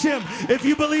praise him if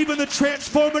you believe in the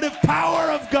transformative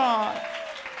power of God.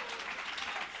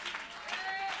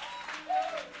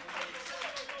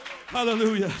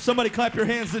 Hallelujah. Somebody clap your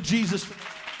hands to Jesus.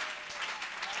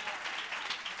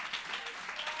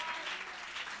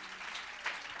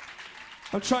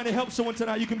 I'm trying to help someone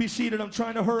tonight. You can be seated. I'm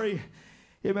trying to hurry.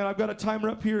 Amen. I've got a timer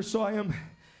up here, so I am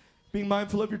being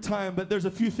mindful of your time. But there's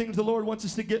a few things the Lord wants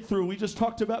us to get through. We just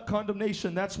talked about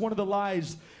condemnation. That's one of the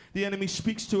lies the enemy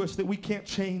speaks to us, that we can't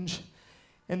change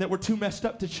and that we're too messed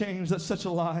up to change. That's such a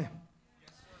lie.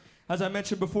 As I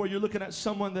mentioned before, you're looking at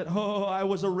someone that, oh, I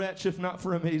was a wretch if not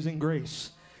for amazing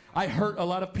grace. I hurt a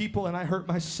lot of people and I hurt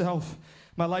myself.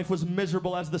 My life was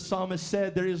miserable. As the psalmist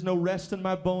said, there is no rest in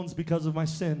my bones because of my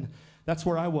sin. That's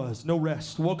where I was, no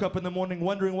rest. Woke up in the morning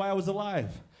wondering why I was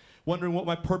alive, wondering what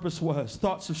my purpose was,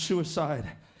 thoughts of suicide.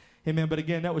 Amen. But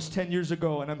again, that was 10 years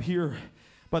ago, and I'm here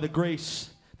by the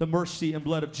grace, the mercy, and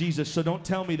blood of Jesus. So don't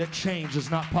tell me that change is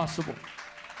not possible.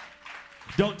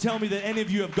 Don't tell me that any of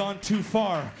you have gone too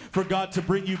far for God to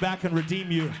bring you back and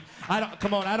redeem you. I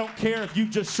don't care if you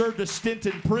just served a stint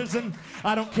in prison.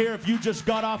 I don't care if you just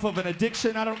got off of an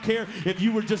addiction. I don't care if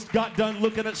you got done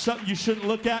looking at something you shouldn't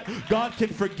look at. God can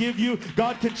forgive you.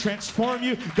 God can transform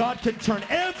you. God can turn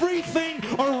everything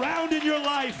around in your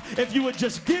life if you would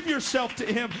just give yourself to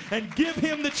him and give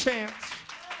him the chance.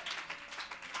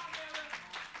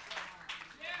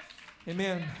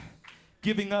 Amen.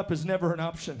 Giving up is never an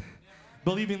option.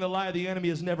 Believing the lie of the enemy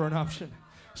is never an option.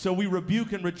 So we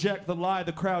rebuke and reject the lie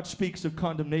the crowd speaks of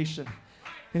condemnation.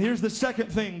 And here's the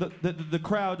second thing that the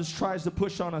crowd just tries to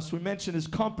push on us. We mentioned is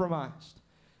compromise.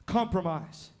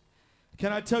 Compromise.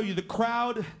 Can I tell you, the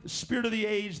crowd, the spirit of the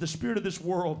age, the spirit of this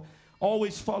world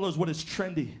always follows what is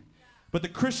trendy. But the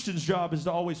Christian's job is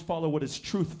to always follow what is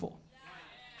truthful.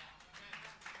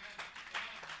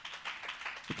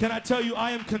 Can I tell you,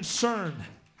 I am concerned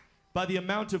by the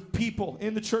amount of people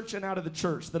in the church and out of the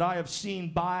church that I have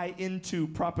seen buy into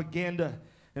propaganda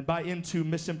and buy into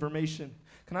misinformation.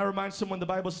 Can I remind someone, the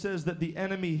Bible says that the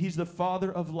enemy, he's the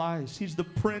father of lies. He's the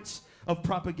prince of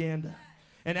propaganda.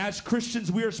 And as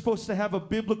Christians, we are supposed to have a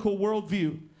biblical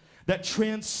worldview that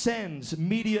transcends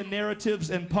media narratives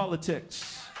and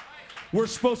politics. We're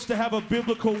supposed to have a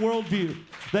biblical worldview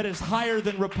that is higher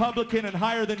than Republican and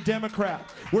higher than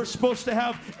Democrat. We're supposed to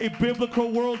have a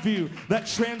biblical worldview that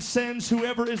transcends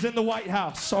whoever is in the White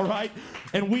House, all right?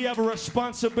 And we have a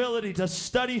responsibility to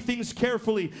study things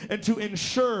carefully and to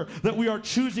ensure that we are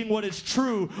choosing what is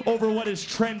true over what is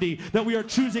trendy, that we are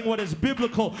choosing what is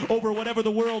biblical over whatever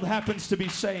the world happens to be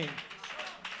saying.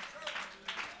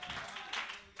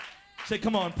 Say,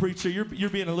 come on, preacher, you're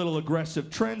being a little aggressive.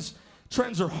 Trends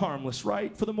are harmless,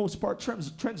 right? For the most part,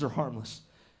 trends are harmless.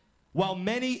 While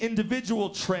many individual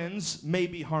trends may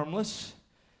be harmless,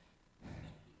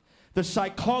 the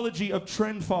psychology of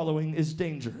trend following is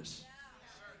dangerous.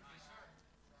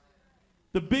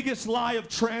 The biggest lie of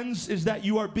trends is that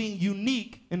you are being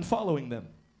unique in following them.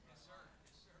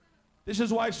 This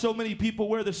is why so many people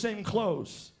wear the same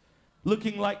clothes,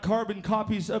 looking like carbon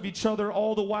copies of each other,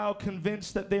 all the while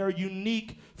convinced that they are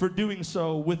unique for doing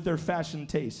so with their fashion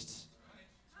tastes.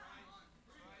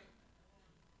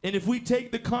 And if we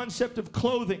take the concept of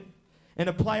clothing and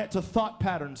apply it to thought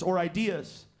patterns or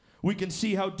ideas, we can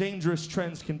see how dangerous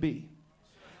trends can be.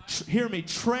 Hear me,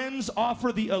 trends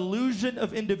offer the illusion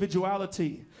of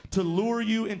individuality to lure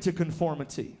you into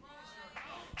conformity.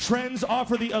 Trends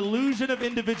offer the illusion of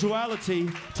individuality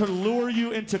to lure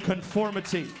you into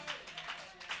conformity.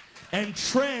 And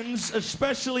trends,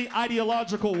 especially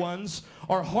ideological ones,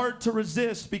 are hard to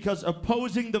resist because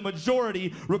opposing the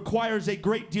majority requires a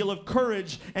great deal of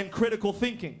courage and critical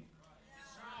thinking.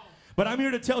 But I'm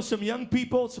here to tell some young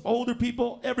people, some older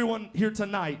people, everyone here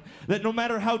tonight, that no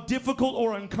matter how difficult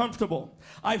or uncomfortable,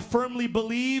 I firmly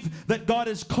believe that God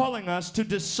is calling us to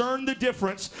discern the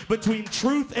difference between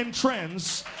truth and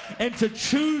trends and to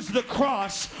choose the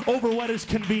cross over what is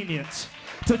convenient.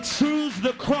 To choose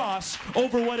the cross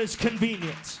over what is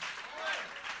convenient.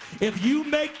 If you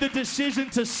make the decision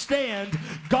to stand,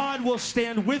 God will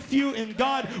stand with you and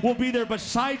God will be there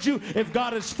beside you. If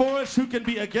God is for us, who can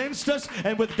be against us?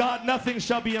 And with God, nothing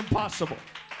shall be impossible.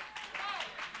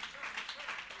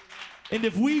 And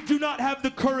if we do not have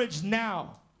the courage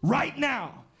now, right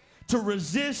now, to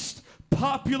resist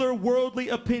popular worldly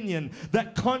opinion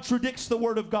that contradicts the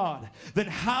Word of God, then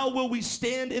how will we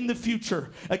stand in the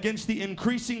future against the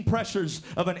increasing pressures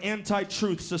of an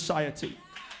anti-truth society?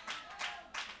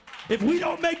 If we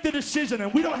don't make the decision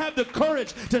and we don't have the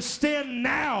courage to stand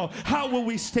now, how will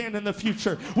we stand in the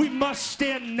future? We must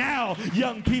stand now,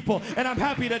 young people. And I'm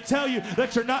happy to tell you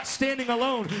that you're not standing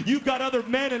alone. You've got other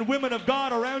men and women of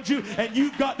God around you, and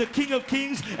you've got the King of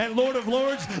Kings and Lord of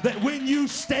Lords, that when you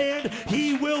stand,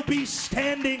 He will be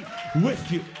standing with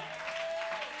you.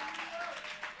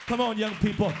 Come on, young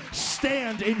people.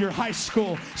 Stand in your high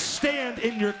school. Stand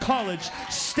in your college.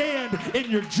 Stand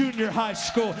in your junior high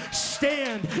school.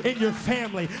 Stand in your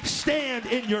family. Stand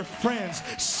in your friends.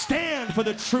 Stand for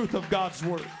the truth of God's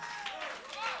Word.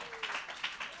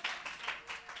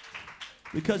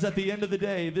 Because at the end of the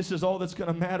day, this is all that's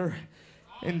going to matter.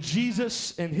 And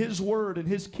Jesus and His Word and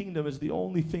His kingdom is the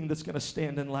only thing that's going to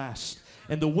stand and last.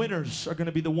 And the winners are going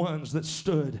to be the ones that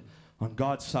stood on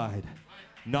God's side,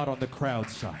 not on the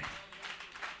crowd's side.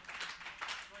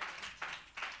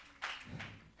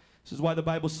 This is why the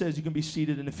Bible says you can be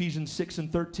seated in Ephesians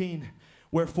 6:13.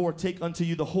 Wherefore take unto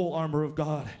you the whole armor of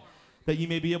God, that ye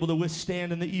may be able to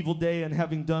withstand in the evil day, and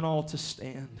having done all to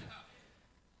stand.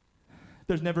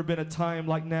 There's never been a time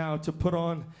like now to put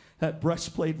on that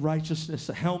breastplate righteousness,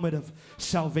 a helmet of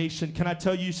salvation. Can I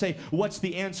tell you, say, what's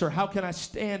the answer? How can I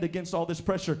stand against all this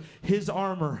pressure? His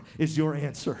armor is your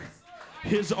answer.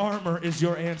 His armor is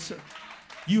your answer.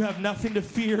 You have nothing to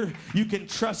fear. You can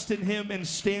trust in Him and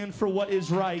stand for what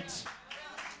is right.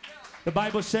 The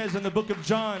Bible says in the book of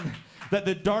John that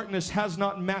the darkness has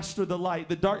not mastered the light.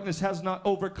 The darkness has not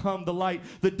overcome the light.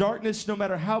 The darkness, no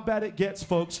matter how bad it gets,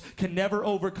 folks, can never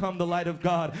overcome the light of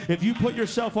God. If you put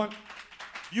yourself on...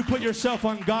 You put yourself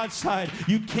on God's side.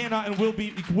 You cannot and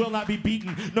will not be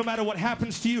beaten. No matter what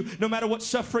happens to you, no matter what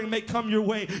suffering may come your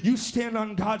way, you stand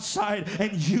on God's side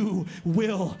and you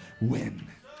will win.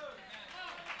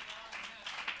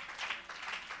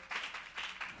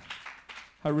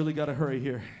 I really got to hurry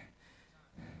here.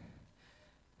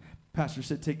 Pastor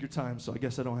said take your time, so I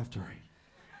guess I don't have to hurry.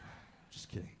 Just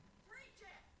kidding.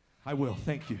 I will.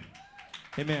 Thank you.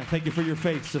 Amen. Thank you for your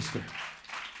faith, sister.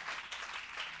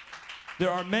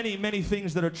 There are many, many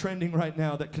things that are trending right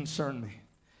now that concern me.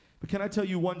 But can I tell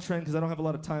you one trend, because I don't have a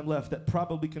lot of time left, that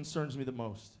probably concerns me the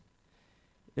most?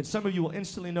 And some of you will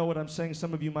instantly know what I'm saying.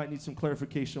 Some of you might need some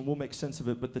clarification. We'll make sense of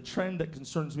it. But the trend that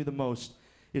concerns me the most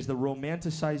is the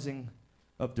romanticizing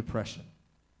of depression.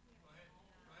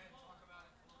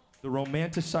 The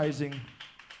romanticizing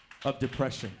of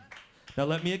depression. Now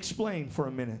let me explain for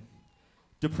a minute.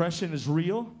 Depression is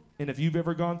real, and if you've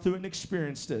ever gone through it and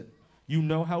experienced it, you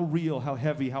know how real, how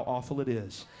heavy, how awful it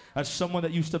is. As someone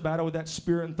that used to battle with that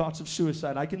spirit and thoughts of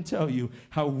suicide, I can tell you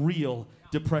how real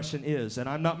depression is. And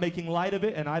I'm not making light of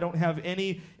it, and I don't have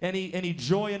any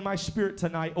joy in my spirit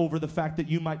tonight over the fact that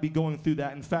you might be going through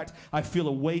that. In fact, I feel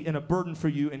a weight and a burden for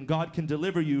you, and God can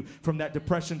deliver you from that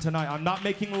depression tonight. I'm not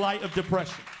making light of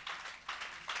depression.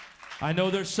 I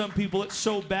know there's some people, it's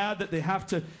so bad that they have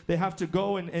to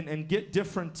go and get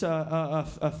different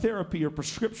therapy or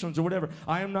prescriptions or whatever.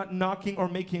 I am not knocking or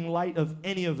making light of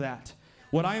any of that.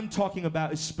 What I am talking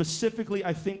about is specifically,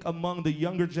 I think, among the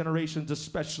younger generations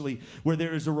especially, where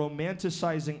there is a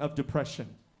romanticizing of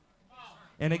depression.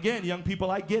 And again, young people,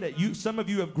 I get it. Some of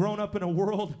you have grown up in a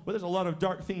world where there's a lot of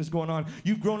dark things going on.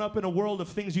 You've grown up in a world of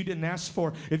things you didn't ask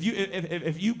for.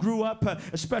 If you grew up,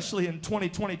 especially in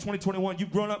 2020, 2021,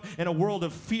 you've grown up in a world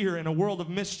of fear and a world of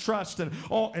mistrust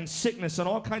and sickness and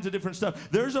all kinds of different stuff.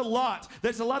 There's a lot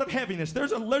of heaviness.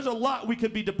 There's a lot we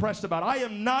could be depressed about. I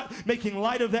am not making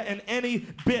light of that in any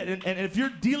bit. And if you're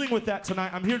dealing with that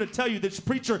tonight, I'm here to tell you this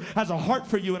preacher has a heart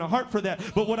for you and a heart for that.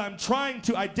 But what I'm trying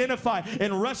to identify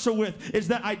and wrestle with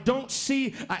is that I don't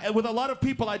see, with a lot of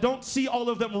people, I don't see all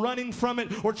of them running from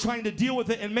it or trying to deal with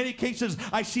it. In many cases,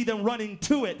 I see them running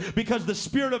to it because the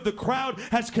spirit of the crowd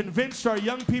has convinced our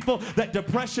young people that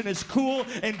depression is cool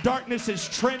and darkness is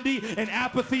trendy and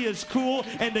apathy is cool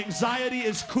and anxiety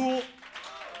is cool.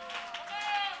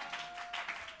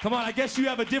 Come on, I guess you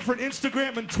have a different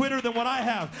Instagram and Twitter than what I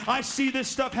have. I see this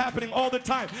stuff happening all the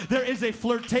time. There is a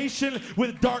flirtation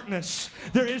with darkness.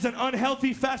 There is an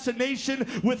unhealthy fascination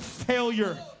with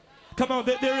failure. Come on,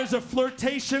 there is a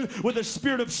flirtation with a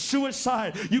spirit of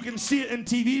suicide. You can see it in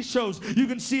TV shows. You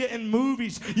can see it in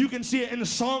movies. You can see it in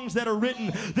songs that are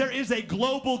written. There is a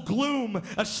global gloom,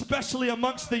 especially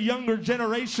amongst the younger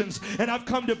generations, and I've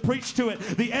come to preach to it.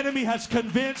 The enemy has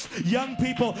convinced young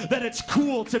people that it's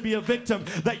cool to be a victim,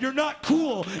 that you're not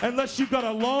cool unless you've got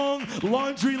a long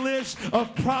laundry list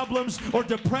of problems or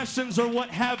depressions or what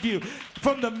have you.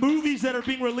 From the movies that are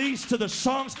being released to the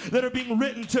songs that are being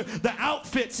written to the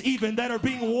outfits even that are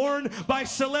being worn by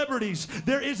celebrities,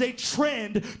 there is a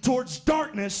trend towards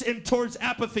darkness and towards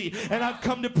apathy. And I've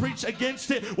come to preach against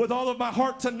it with all of my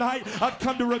heart tonight. I've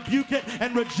come to rebuke it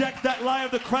and reject that lie of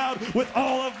the crowd with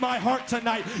all of my heart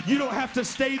tonight. You don't have to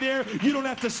stay there. You don't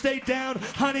have to stay down.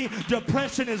 Honey,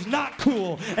 depression is not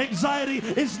cool. Anxiety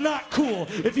is not cool.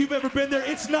 If you've ever been there,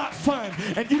 it's not fun.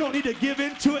 And you don't need to give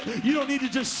into it. You don't need to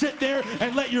just sit there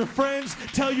and let your friends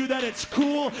tell you that it's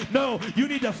cool. No, you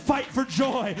need to fight for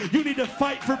joy. You need to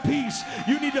fight for peace.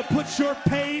 You need to put your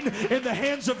pain in the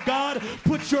hands of God.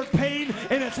 Put your pain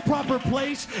in its proper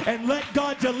place and let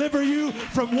God deliver you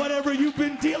from whatever you've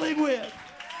been dealing with.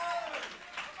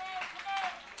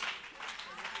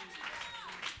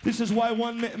 This is why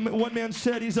one man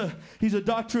said he's a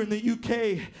doctor in the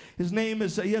UK. His name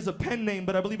is, he has a pen name,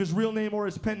 but I believe his real name or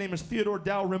his pen name is Theodore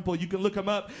Dalrymple. You can look him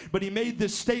up. But he made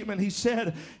this statement. He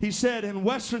said, in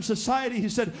Western society, he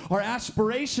said, our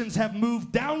aspirations have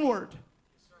moved downward.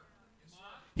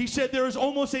 He said there is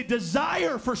almost a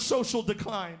desire for social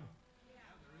decline.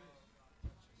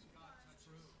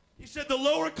 He said the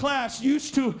lower class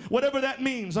used to, whatever that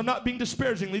means, I'm not being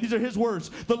disparaging, these are his words.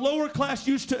 The lower class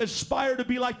used to aspire to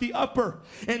be like the upper,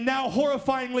 and now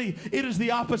horrifyingly, it is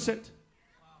the opposite.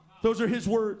 Those are his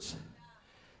words.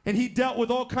 And he dealt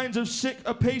with all kinds of sick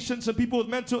patients and people with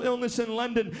mental illness in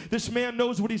London. This man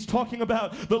knows what he's talking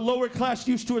about. The lower class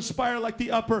used to aspire like the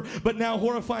upper, but now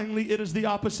horrifyingly it is the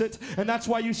opposite. And that's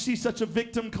why you see such a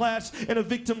victim class and a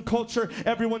victim culture.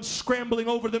 Everyone's scrambling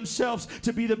over themselves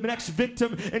to be the next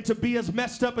victim and to be as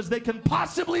messed up as they can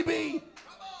possibly be.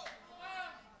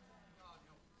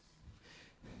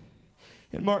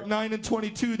 In Mark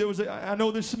 9:22, there was I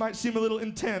know this might seem a little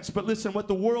intense, but listen, what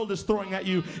the world is throwing at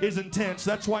you is intense.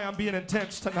 That's why I'm being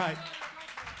intense tonight.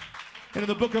 And in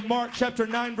the book of Mark, chapter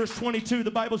 9, verse 22,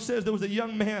 the Bible says there was a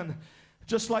young man,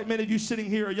 just like many of you sitting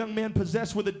here, a young man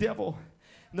possessed with a devil.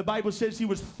 And the Bible says he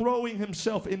was throwing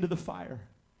himself into the fire.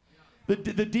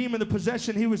 The demon, the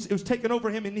possession, it was taking over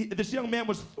him, and this young man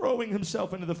was throwing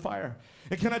himself into the fire.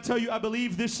 And can I tell you, I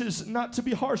believe this is not to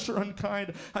be harsh or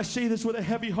unkind. I say this with a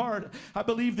heavy heart. I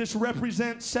believe this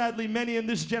represents, sadly, many in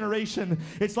this generation.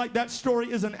 It's like that story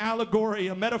is an allegory,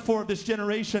 a metaphor of this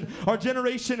generation. Our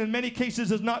generation, in many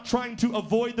cases, is not trying to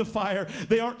avoid the fire.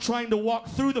 They aren't trying to walk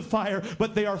through the fire,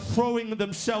 but they are throwing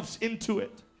themselves into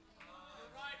it.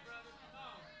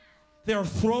 They are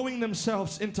throwing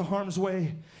themselves into harm's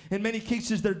way. In many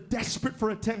cases, they're desperate for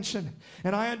attention.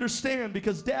 And I understand,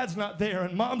 because dad's not there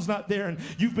and mom's not there, and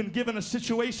you've been given a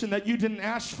situation that you didn't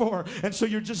ask for. And so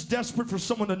you're just desperate for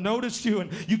someone to notice you. And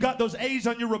you got those A's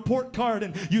on your report card,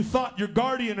 and you thought your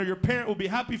guardian or your parent would be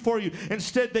happy for you.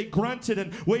 Instead, they grunted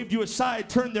and waved you aside,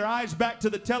 turned their eyes back to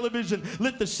the television,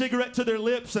 lit the cigarette to their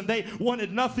lips, and they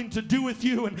wanted nothing to do with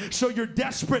you. And so you're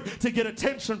desperate to get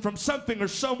attention from something or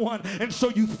someone. And so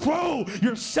you throw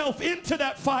yourself into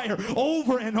that fire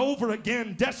over and over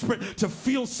again, desperate to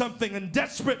feel something and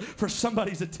desperate for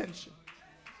somebody's attention.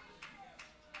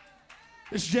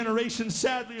 This generation,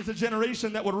 sadly, is a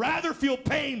generation that would rather feel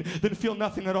pain than feel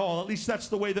nothing at all. At least that's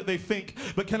the way that they think.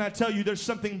 But can I tell you, there's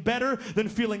something better than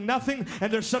feeling nothing,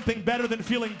 and there's something better than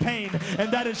feeling pain,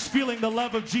 and that is feeling the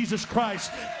love of Jesus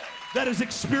Christ. That is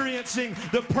experiencing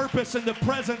the purpose and the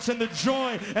presence and the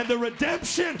joy and the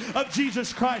redemption of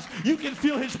Jesus Christ. You can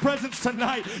feel his presence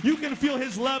tonight. You can feel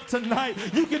his love tonight.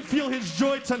 You can feel his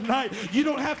joy tonight. You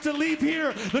don't have to leave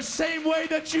here the same way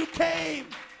that you came.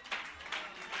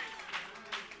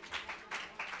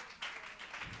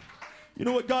 You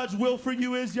know what God's will for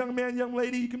you is, young man, young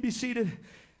lady? You can be seated.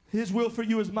 His will for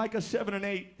you is Micah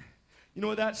 7:8. You know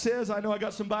what that says? I know I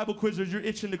got some Bible quizzers. You're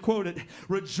itching to quote it.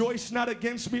 Rejoice not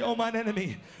against me, O mine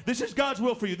enemy. This is God's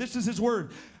will for you. This is his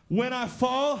word. When I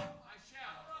fall,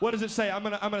 what does it say? I'm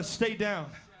gonna stay down.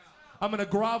 I'm gonna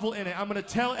grovel in it. I'm gonna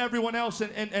tell everyone else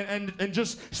and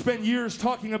just spend years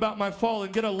talking about my fall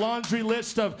and get a laundry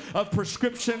list of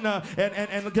prescription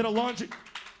and get a laundry.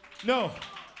 No,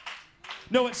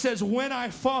 it says, when I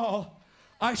fall,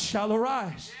 I shall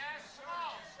arise.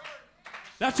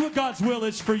 That's what God's will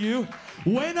is for you.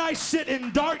 When I sit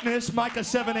in darkness, Micah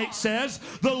 7:8 says,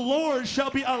 the Lord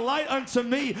shall be a light unto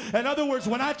me. In other words,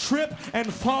 when I trip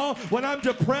and fall, when I'm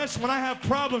depressed, when I have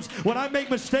problems, when I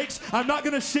make mistakes, I'm not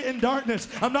going to sit in darkness.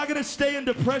 I'm not going to stay in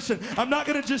depression. I'm not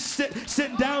going to just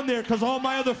sit down there because all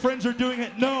my other friends are doing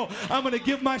it. No, I'm going to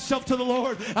give myself to the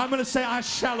Lord. I'm going to say, I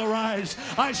shall arise.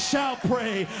 I shall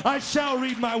pray. I shall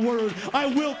read my word. I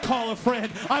will call a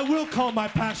friend. I will call my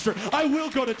pastor. I will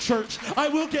go to church.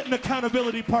 I will get an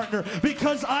accountability partner,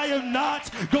 because I am not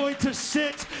going to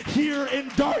sit here in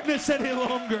darkness any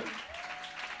longer.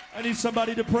 I need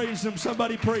somebody to praise him.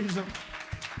 Somebody praise him.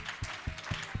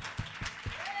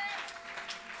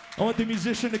 I want the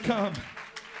musician to come.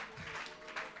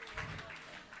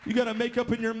 You got to make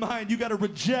up in your mind. You got to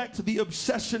reject the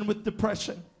obsession with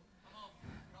depression.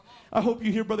 I hope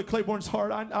you hear Brother Claiborne's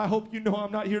heart. I hope you know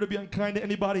I'm not here to be unkind to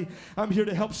anybody. I'm here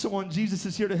to help someone. Jesus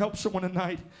is here to help someone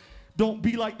tonight. Don't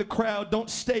be like the crowd. Don't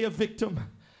stay a victim.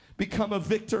 Become a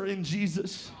victor in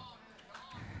Jesus.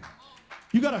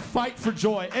 You got to fight for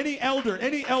joy. Any elder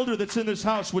that's in this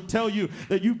house would tell you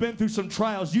that you've been through some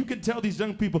trials. You can tell these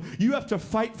young people, you have to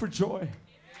fight for joy.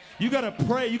 You got to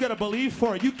pray. You got to believe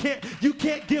for it. You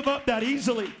can't give up that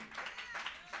easily.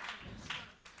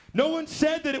 No one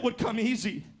said that it would come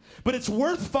easy, but it's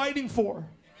worth fighting for.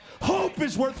 Hope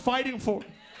is worth fighting for.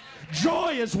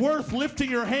 Joy is worth lifting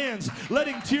your hands,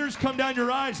 letting tears come down your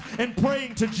eyes, and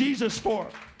praying to Jesus for.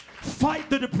 Fight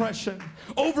the depression.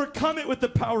 Overcome it with the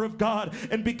power of God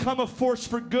and become a force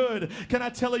for good. Can I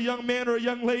tell a young man or a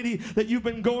young lady that you've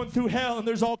been going through hell and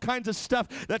there's all kinds of stuff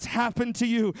that's happened to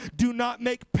you? Do not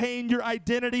make pain your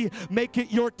identity. Make it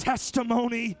your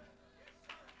testimony.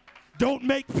 Don't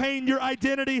make pain your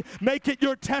identity. Make it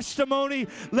your testimony.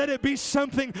 Let it be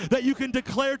something that you can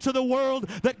declare to the world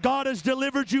that God has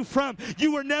delivered you from.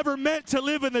 You were never meant to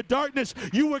live in the darkness.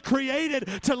 You were created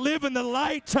to live in the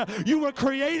light. You were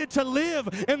created to live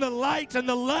in the light and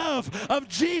the love of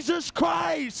Jesus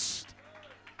Christ.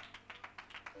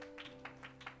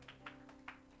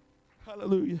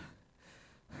 Hallelujah.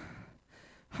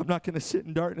 I'm not going to sit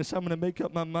in darkness. I'm going to make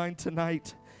up my mind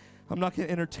tonight. I'm not going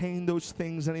to entertain those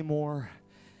things anymore.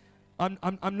 I'm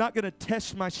not going to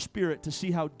test my spirit to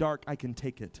see how dark I can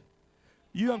take it.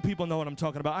 You young people know what I'm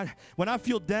talking about. When I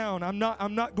feel down, I'm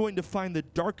not going to find the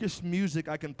darkest music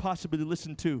I can possibly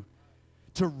listen to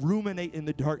ruminate in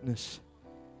the darkness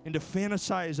and to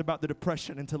fantasize about the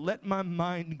depression and to let my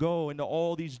mind go into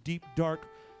all these deep, dark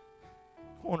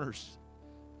corners.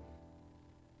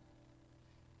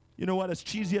 You know what? As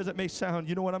cheesy as it may sound,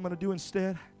 you know what I'm going to do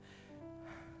instead?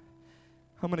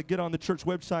 I'm going to get on the church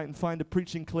website and find a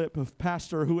preaching clip of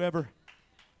pastor or whoever.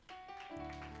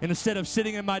 And instead of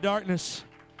sitting in my darkness,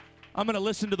 I'm going to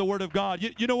listen to the Word of God.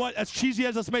 You know what? As cheesy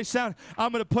as this may sound,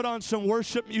 I'm going to put on some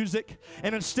worship music.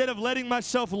 And instead of letting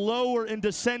myself lower and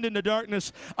descend into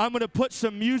darkness, I'm going to put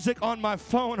some music on my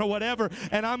phone or whatever.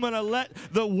 And I'm going to let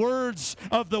the words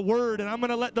of the Word, and I'm going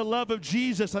to let the love of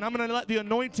Jesus, and I'm going to let the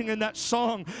anointing in that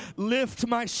song lift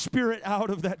my spirit out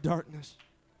of that darkness.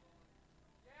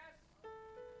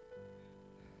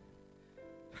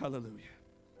 Hallelujah.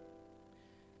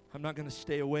 I'm not going to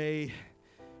stay away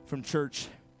from church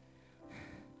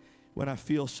when I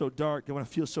feel so dark and when I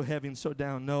feel so heavy and so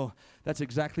down. No, that's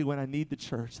exactly when I need the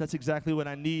church. That's exactly when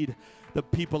I need the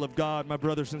people of God, my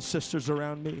brothers and sisters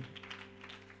around me.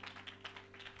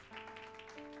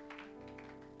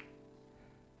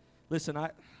 Listen,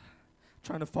 I'm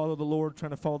trying to follow the Lord,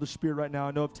 trying to follow the Spirit right now.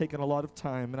 I know I've taken a lot of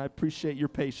time, and I appreciate your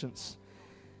patience.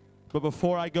 But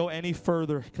before I go any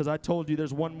further, because I told you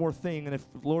there's one more thing, and if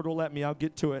the Lord will let me, I'll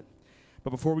get to it.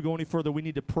 But before we go any further, we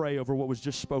need to pray over what was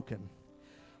just spoken.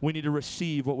 We need to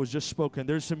receive what was just spoken.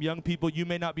 There's some young people, you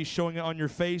may not be showing it on your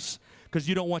face because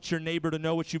you don't want your neighbor to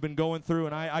know what you've been going through,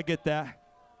 and I get that.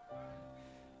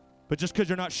 But just because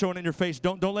you're not showing it in your face,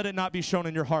 don't let it not be shown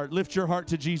in your heart. Lift your heart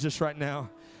to Jesus right now.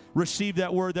 Receive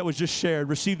that word that was just shared.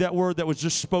 Receive that word that was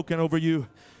just spoken over you.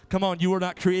 Come on, you were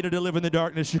not created to live in the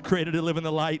darkness. You're created to live in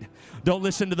the light. Don't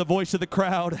listen to the voice of the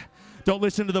crowd. Don't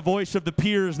listen to the voice of the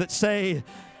peers that say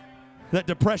that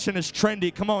depression is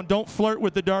trendy. Come on, don't flirt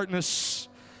with the darkness.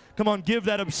 Come on, give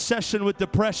that obsession with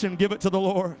depression, give it to the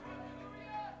Lord.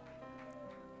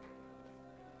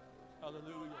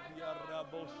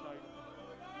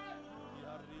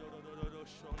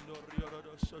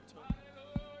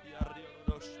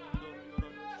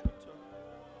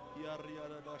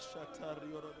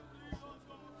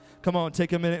 Come on,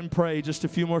 take a minute and pray just a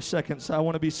few more seconds. I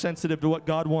want to be sensitive to what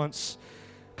God wants.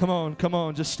 Come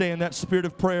on, just stay in that spirit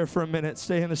of prayer for a minute.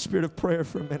 Stay in the spirit of prayer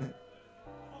for a minute.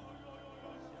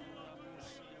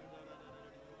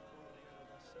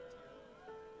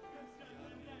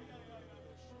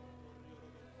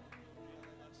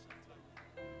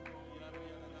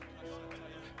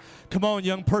 Come on,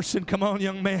 young person. Come on,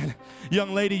 young man,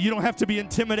 young lady. You don't have to be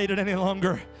intimidated any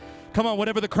longer. Come on,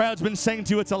 whatever the crowd's been saying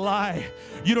to you, it's a lie.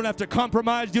 You don't have to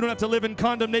compromise. You don't have to live in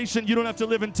condemnation. You don't have to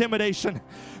live in intimidation.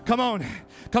 Come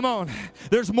on.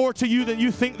 There's more to you than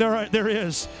you think there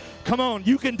is. Come on,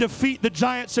 you can defeat the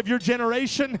giants of your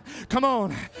generation. Come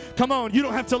on. You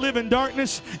don't have to live in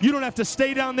darkness. You don't have to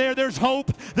stay down there. There's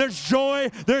hope. There's joy.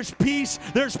 There's peace.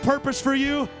 There's purpose for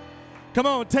you. Come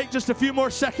on, take just a few more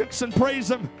seconds and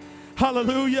praise Him.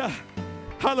 Hallelujah.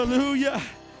 Hallelujah.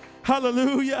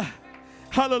 Hallelujah.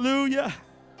 Hallelujah.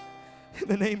 In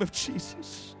the name of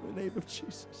Jesus. In the name of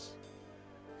Jesus.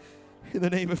 In the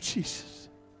name of Jesus.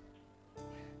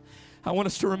 I want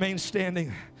us to remain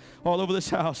standing all over this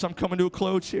house. I'm coming to a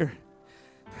close here.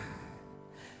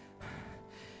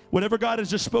 Whatever God has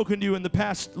just spoken to you in the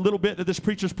past little bit that this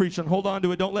preacher's preaching, hold on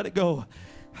to it. Don't let it go.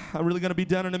 I'm really going to be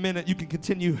done in a minute. You can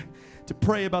continue to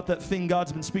pray about that thing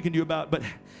God's been speaking to you about. But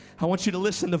I want you to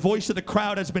listen. The voice of the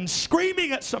crowd has been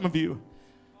screaming at some of you,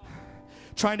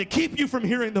 trying to keep you from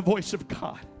hearing the voice of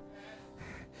God.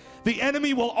 The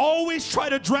enemy will always try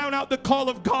to drown out the call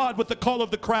of God with the call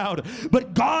of the crowd.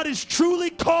 But God is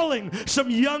truly calling some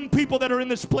young people that are in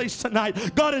this place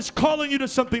tonight. God is calling you to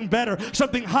something better,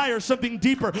 something higher, something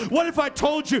deeper. What if I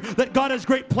told you that God has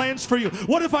great plans for you?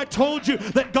 What if I told you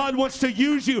that God wants to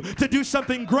use you to do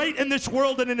something great in this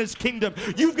world and in His kingdom?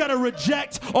 You've got to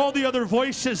reject all the other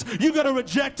voices. You've got to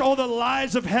reject all the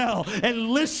lies of hell and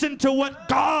listen to what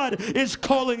God is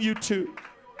calling you to.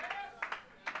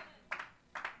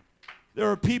 There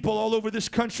are people all over this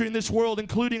country and this world,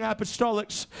 including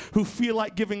apostolics, who feel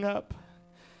like giving up.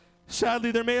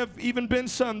 Sadly, there may have even been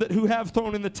some who have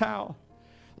thrown in the towel.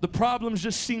 The problems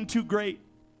just seem too great.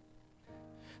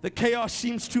 The chaos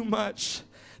seems too much.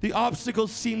 The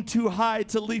obstacles seem too high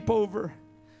to leap over.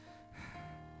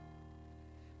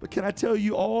 But can I tell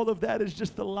you, all of that is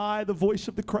just the lie, the voice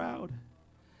of the crowd.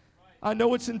 I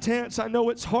know it's intense. I know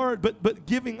it's hard, but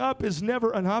giving up is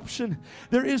never an option.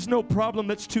 There is no problem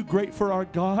that's too great for our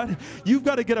God. You've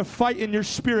got to get a fight in your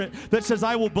spirit that says,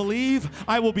 I will believe,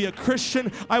 I will be a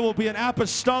Christian, I will be an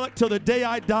apostolic till the day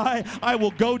I die. I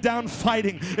will go down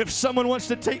fighting. If someone wants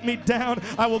to take me down,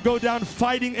 I will go down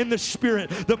fighting in the spirit.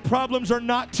 The problems are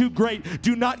not too great.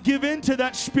 Do not give in to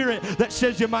that spirit that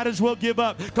says you might as well give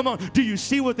up. Come on, do you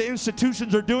see what the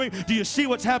institutions are doing? Do you see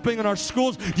what's happening in our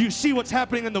schools? Do you see what's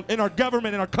happening in our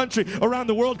government, in our country, around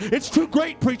the world? It's too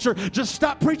great, preacher. Just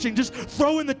stop preaching. Just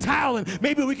throw in the towel and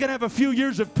maybe we can have a few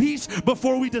years of peace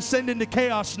before we descend into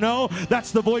chaos. No,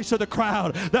 that's the voice of the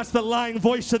crowd. That's the lying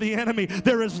voice of the enemy.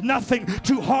 There is nothing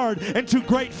too hard and too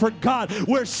great for God.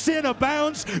 Where sin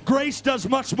abounds, grace does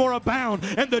much more abound.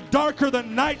 And the darker the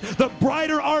night, the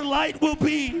brighter our light will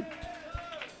be.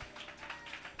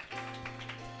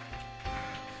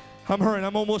 I'm hurrying,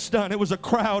 I'm almost done. It was a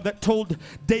crowd that told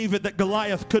David that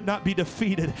Goliath could not be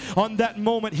defeated. On that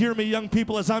moment, hear me, young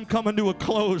people, as I'm coming to a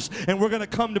close, and we're going to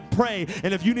come to pray.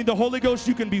 And if you need the Holy Ghost,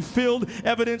 you can be filled,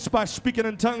 evidenced by speaking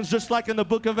in tongues, just like in the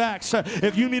book of Acts.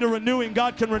 If you need a renewing,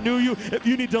 God can renew you. If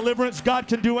you need deliverance, God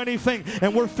can do anything.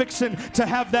 And we're fixing to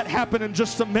have that happen in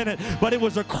just a minute. But it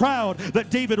was a crowd that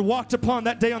David walked upon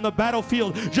that day on the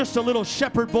battlefield, just a little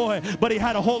shepherd boy, but he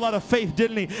had a whole lot of faith,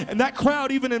 didn't he? And that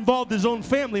crowd even involved his own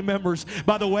family members,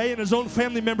 by the way, and his own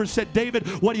family members said, David,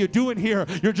 what are you doing here?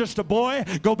 You're just a boy.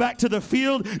 Go back to the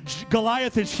field.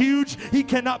 Goliath is huge. He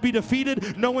cannot be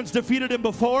defeated. No one's defeated him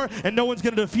before, and no one's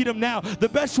going to defeat him now. The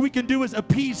best we can do is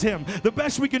appease him. The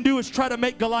best we can do is try to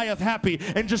make Goliath happy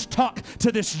and just talk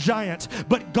to this giant.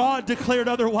 But God declared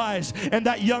otherwise, and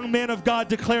that young man of God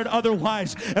declared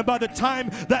otherwise. And by the time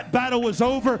that battle was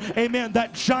over, amen,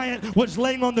 that giant was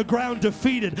laying on the ground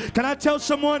defeated. Can I tell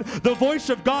someone, the voice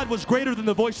of God was greater than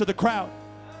the voice of the crowd?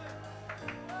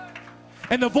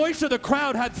 And the voice of the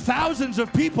crowd had thousands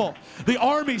of people, the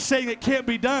army saying it can't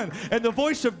be done. And the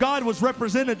voice of God was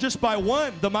represented just by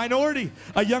one, the minority,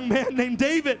 a young man named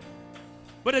David.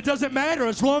 But it doesn't matter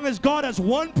as long as God has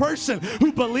one person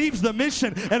who believes the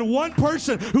mission and one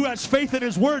person who has faith in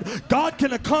his word, God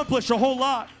can accomplish a whole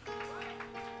lot.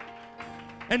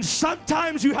 And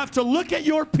sometimes you have to look at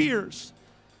your peers.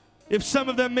 If some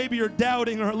of them maybe are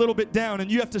doubting or a little bit down,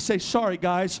 and you have to say, sorry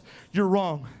guys, you're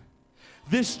wrong.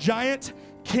 This giant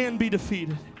can be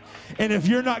defeated. And if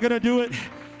you're not going to do it,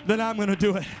 then I'm going to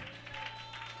do it.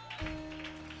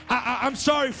 I'm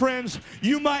sorry, friends.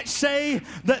 You might say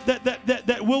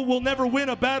that we'll never win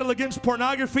a battle against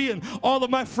pornography and all of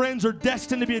my friends are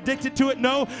destined to be addicted to it.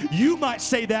 No, you might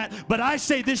say that, but I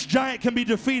say this giant can be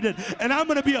defeated, and I'm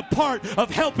going to be a part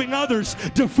of helping others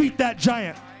defeat that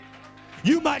giant.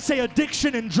 You might say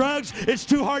addiction and drugs is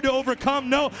too hard to overcome.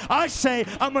 No, I say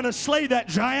I'm going to slay that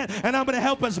giant, and I'm going to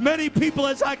help as many people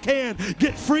as I can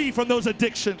get free from those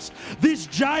addictions. These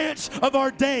giants of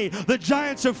our day, the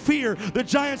giants of fear, the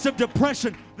giants of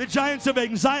depression, the giants of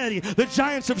anxiety, the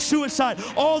giants of suicide,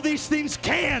 all these things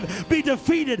can be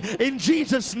defeated in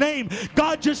Jesus' name.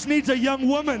 God just needs a young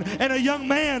woman and a young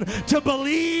man to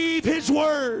believe his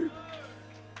word.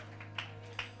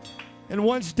 And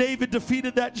once David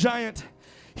defeated that giant,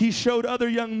 he showed other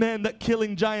young men that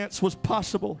killing giants was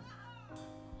possible.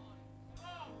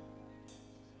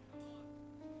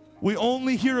 We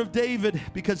only hear of David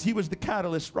because he was the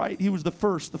catalyst, right? He was the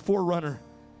first, the forerunner.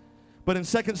 But in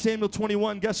 2 Samuel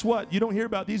 21, guess what? You don't hear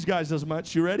about these guys as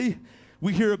much. You ready?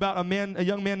 We hear about a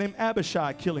young man named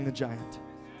Abishai killing a giant.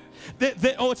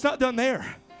 It's not done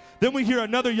there. Then we hear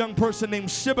another young person named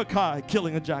Sibbecai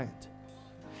killing a giant.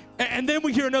 And then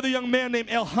we hear another young man named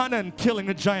Elhanan killing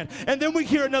a giant. And then we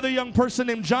hear another young person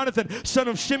named Jonathan, son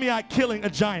of Shimei, killing a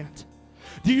giant.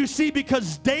 Do you see?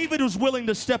 Because David was willing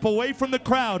to step away from the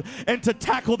crowd and to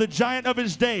tackle the giant of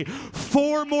his day.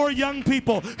 4 more young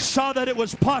people saw that it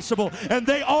was possible, and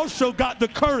they also got the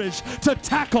courage to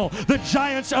tackle the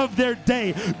giants of their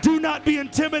day. Do not be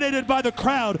intimidated by the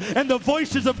crowd and the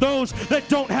voices of those that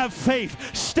don't have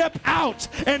faith. Step out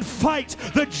and fight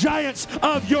the giants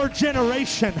of your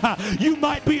generation. You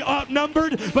might be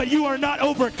outnumbered, but you are not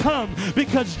overcome,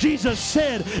 because Jesus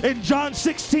said in John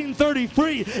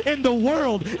 16:33, in the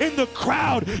world, in the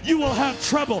crowd, you will have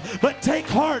trouble, but take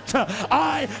heart.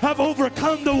 I have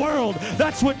overcome the world.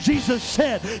 That's what Jesus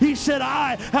said. He said,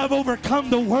 I have overcome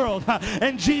the world.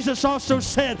 And Jesus also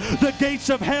said, the gates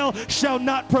of hell shall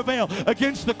not prevail.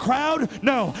 Against the crowd?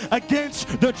 No,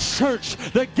 against the church.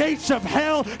 The gates of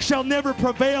hell shall never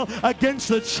prevail against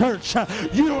the church.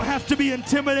 You don't have to be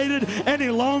intimidated any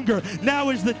longer. Now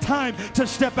is the time to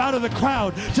step out of the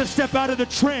crowd, to step out of the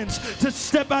trends, to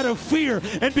step out of fear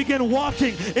and begin walking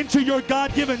walking into your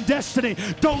God-given destiny.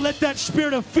 Don't let that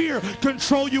spirit of fear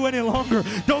control you any longer.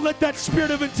 Don't let that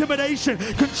spirit of intimidation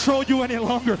control you any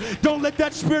longer. Don't let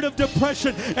that spirit of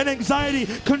depression and anxiety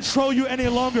control you any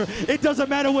longer. It doesn't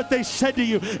matter what they said to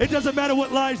you. It doesn't matter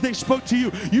what lies they spoke to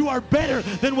you. You are better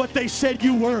than what they said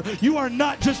you were. You are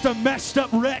not just a messed up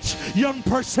wretch, young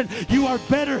person. You are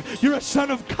better. You're a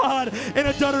son of God and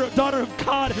a daughter of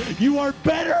God. You are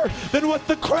better than what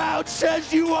the crowd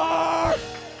says you are.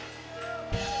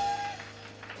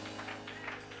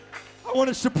 I want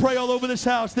us to pray all over this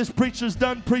house. This preacher's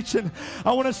done preaching.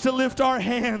 I want us to lift our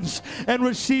hands and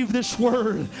receive this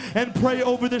word and pray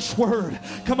over this word.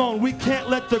 Come on, we can't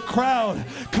let the crowd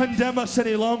condemn us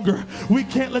any longer. We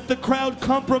can't let the crowd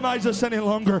compromise us any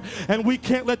longer. And we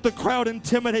can't let the crowd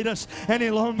intimidate us any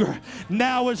longer.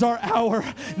 Now is our hour.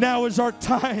 Now is our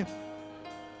time.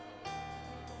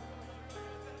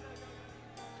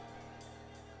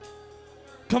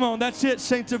 Come on, that's it,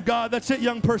 saints of God. That's it,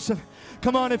 young person.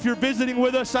 Come on, if you're visiting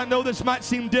with us, I know this might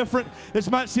seem different. This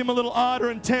might seem a little odd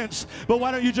or intense, but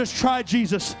why don't you just try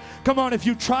Jesus? Come on, if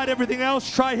you tried everything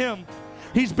else, try him.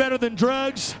 He's better than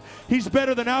drugs. He's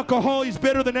better than alcohol. He's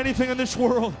better than anything in this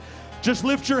world. Just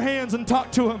lift your hands and talk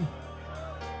to him.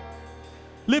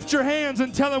 Lift your hands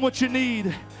and tell him what you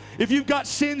need. If you've got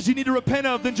sins you need to repent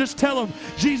of, then just tell him,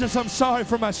 Jesus, I'm sorry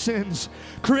for my sins.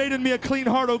 Create in me a clean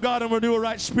heart, oh God, and renew a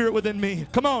right spirit within me.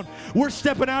 Come on. We're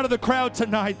stepping out of the crowd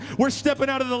tonight. We're stepping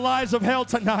out of the lies of hell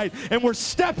tonight. And we're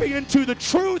stepping into the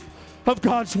truth of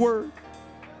God's word.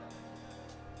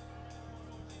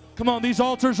 Come on, these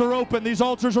altars are open. These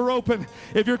altars are open.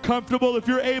 If you're comfortable, if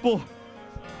you're able,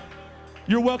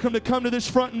 you're welcome to come to this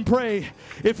front and pray.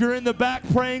 If you're in the back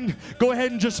praying, go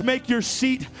ahead and just make your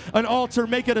seat an altar.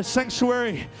 Make it a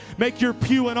sanctuary. Make your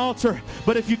pew an altar.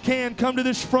 But if you can, come to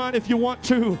this front if you want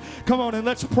to. Come on and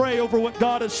let's pray over what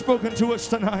God has spoken to us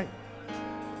tonight.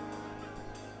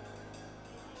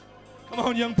 Come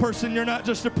on, young person, you're not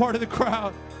just a part of the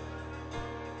crowd.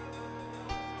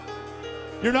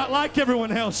 You're not like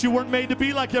everyone else. You weren't made to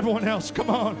be like everyone else. Come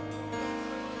on.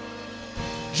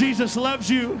 Jesus loves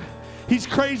you. He's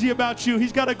crazy about you.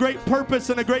 He's got a great purpose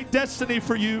and a great destiny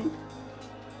for you.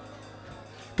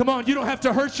 Come on, you don't have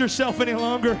to hurt yourself any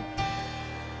longer.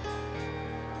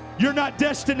 You're not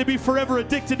destined to be forever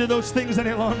addicted to those things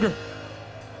any longer.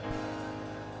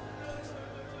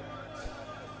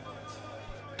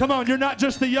 Come on, you're not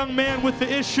just the young man with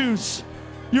the issues.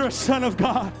 You're a son of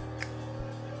God.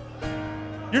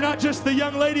 You're not just the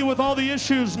young lady with all the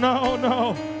issues. No,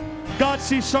 no. God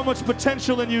sees so much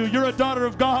potential in you. You're a daughter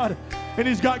of God, and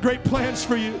he's got great plans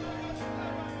for you.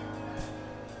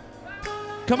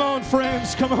 Come on,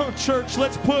 friends. Come on, church.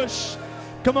 Let's push.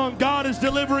 Come on. God is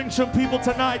delivering some people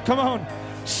tonight. Come on.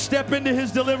 Step into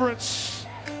his deliverance.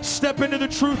 Step into the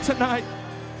truth tonight.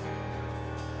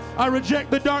 I reject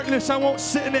the darkness. I won't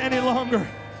sit in it any longer.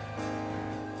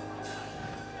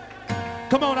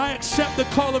 Come on. I accept the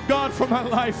call of God for my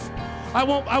life. I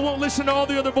won't listen to all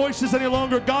the other voices any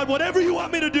longer. God, whatever you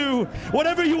want me to do,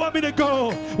 whatever you want me to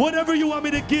go, whatever you want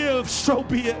me to give, so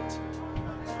be it.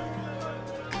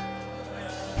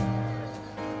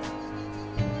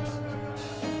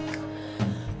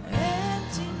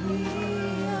 Empty me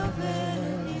of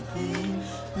anything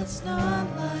that's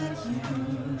not like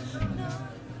you. No.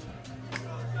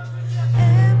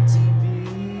 Empty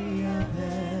me of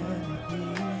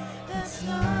anything that's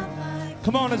not like you.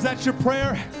 Come on, is that your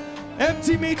prayer?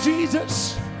 Empty me,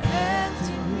 Jesus.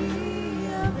 Empty me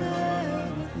of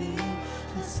everything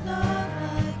that's not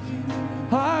like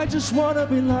you. I just want to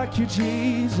be like you,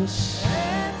 Jesus.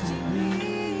 Empty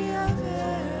me of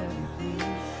everything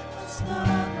that's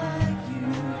not like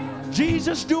you.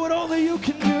 Jesus, do what only you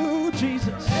can do,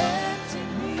 Jesus. Empty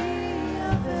me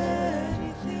of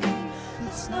anything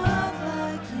that's not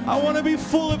like you. I want to be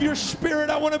full of your spirit.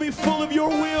 I want to be full of your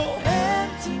will.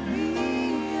 Empty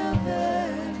me of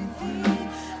anything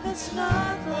that's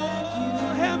not like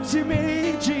you. Empty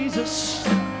me, Jesus.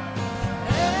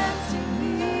 Empty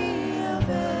me of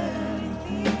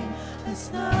anything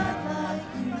that's not like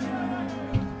you.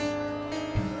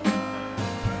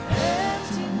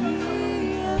 Empty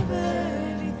me of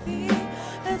anything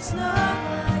that's not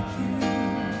like you.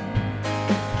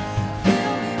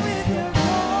 Fill me with your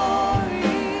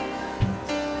glory.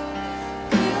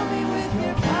 Fill me with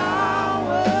your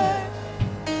power.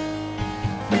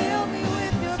 Fill me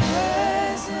with your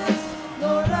presence.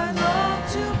 Lord, I long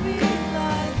to be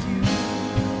like you.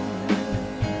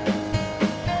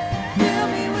 Fill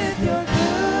me with your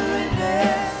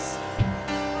goodness,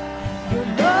 your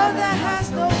love that has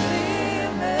no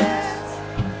limits.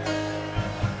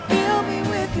 Fill me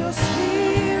with your spirit.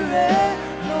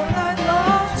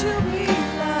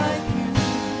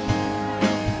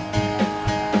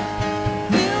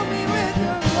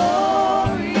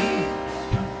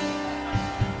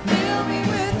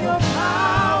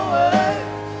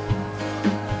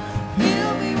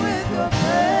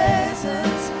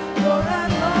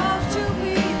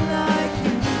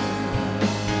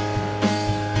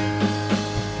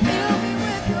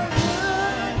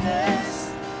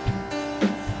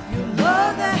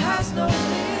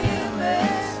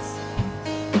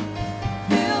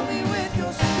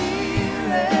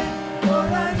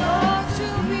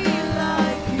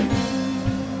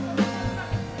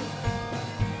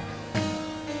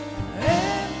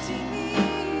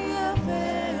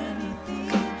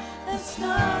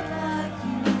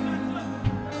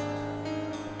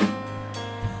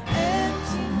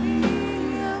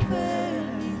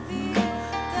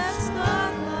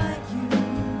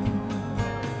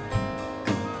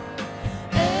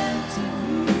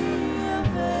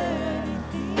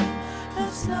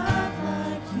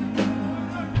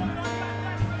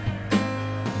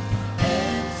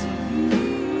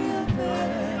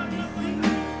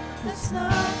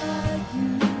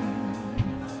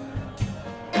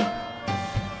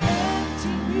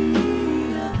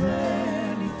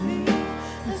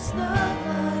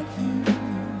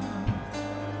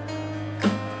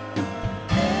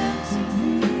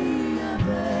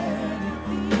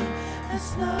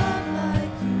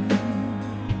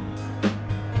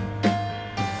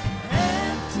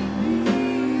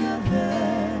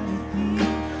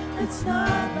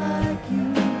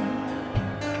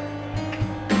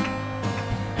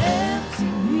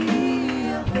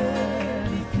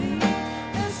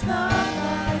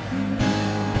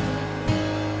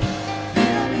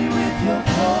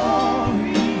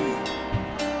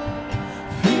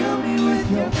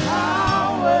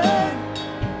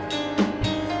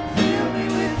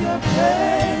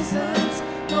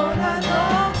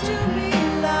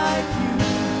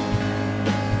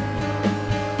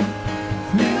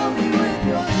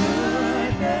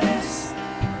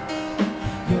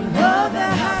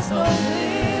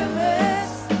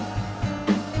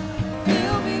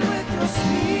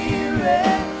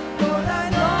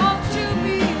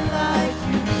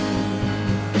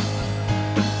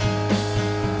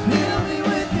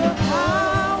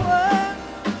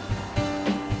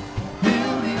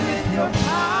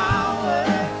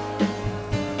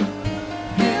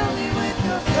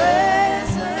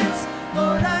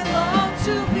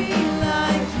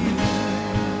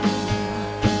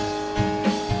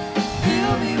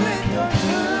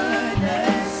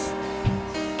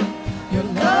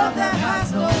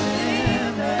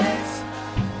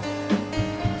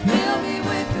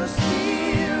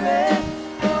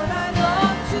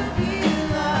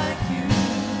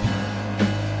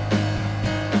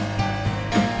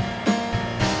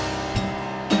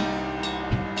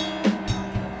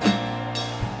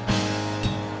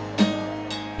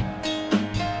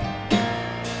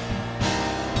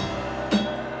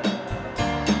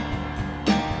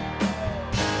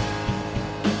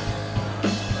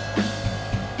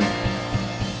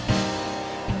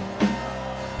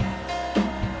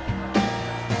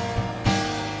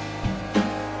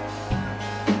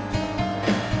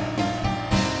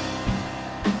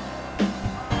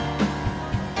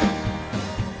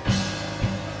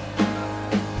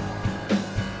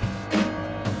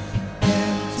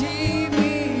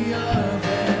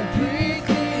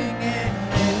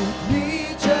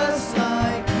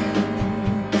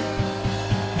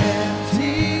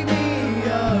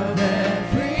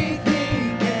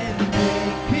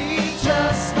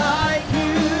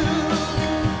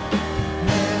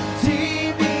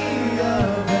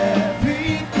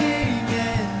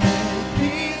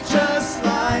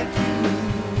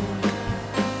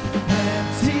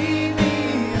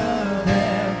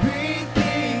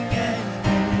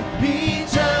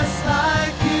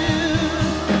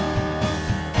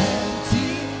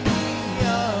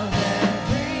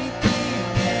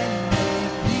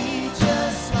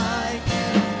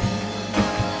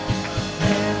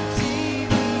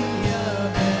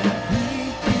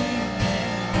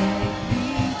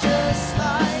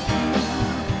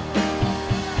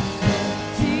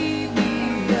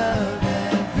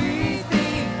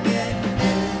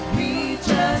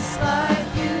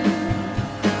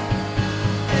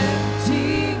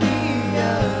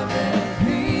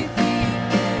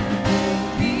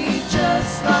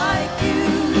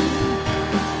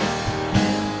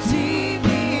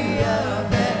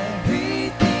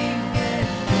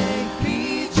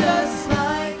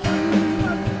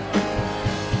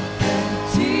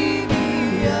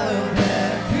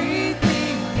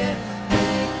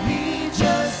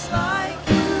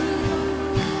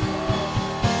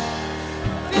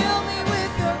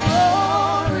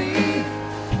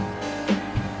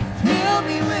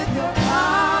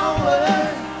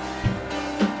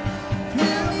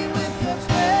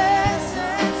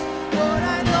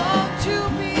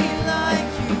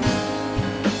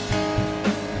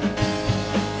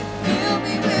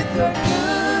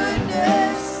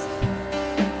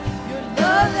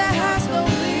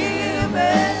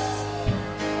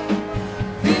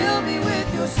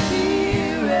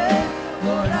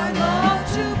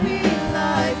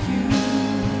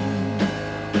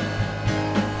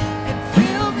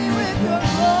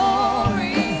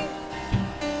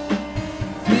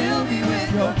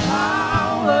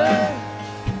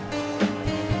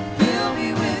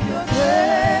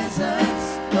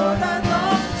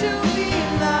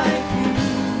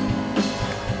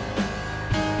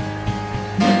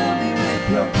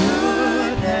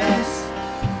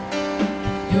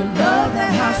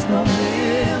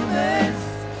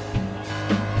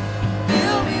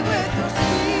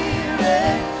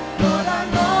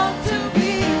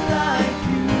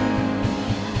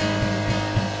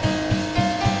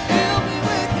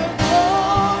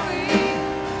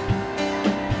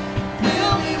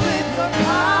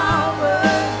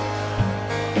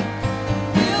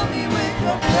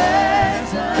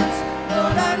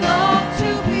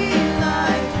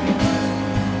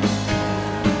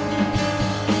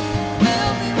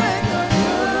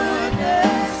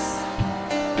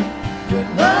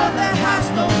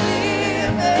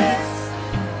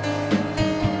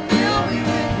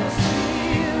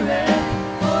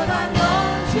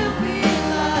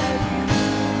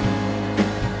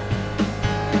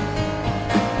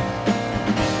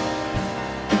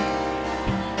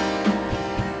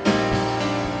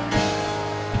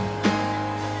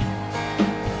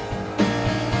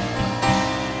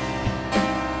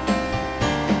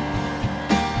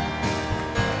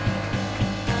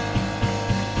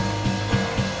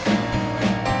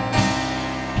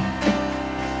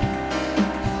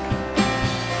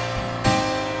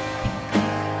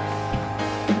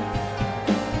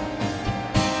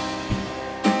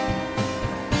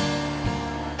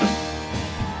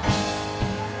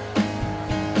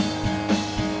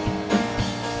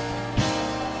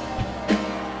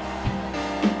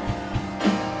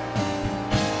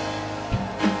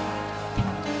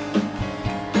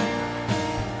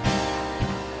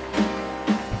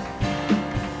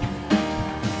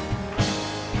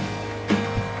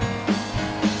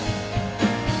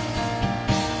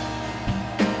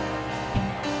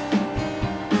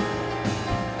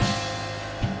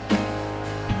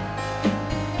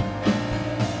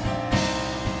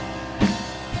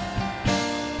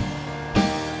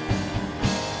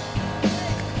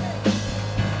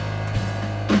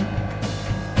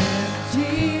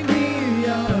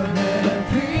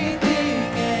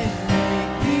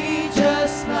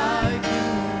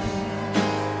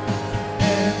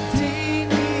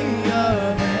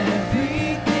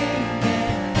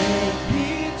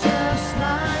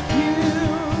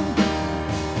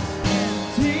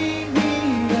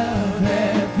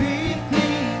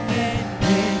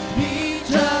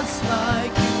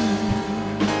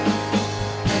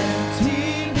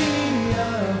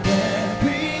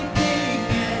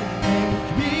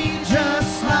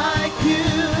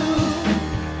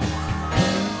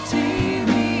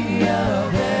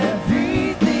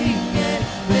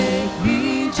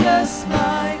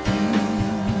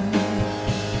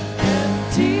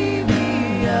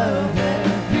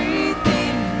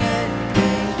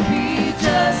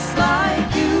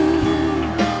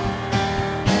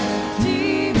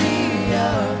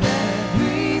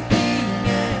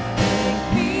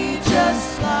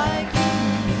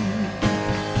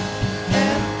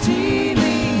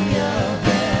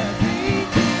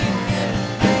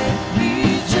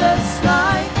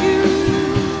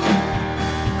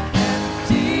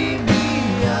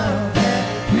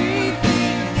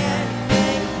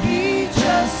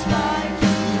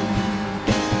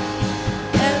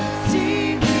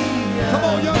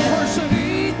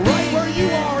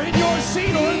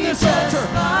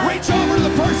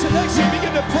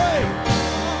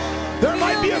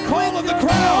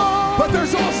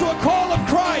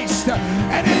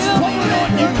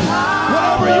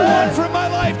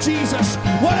 Jesus,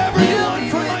 whatever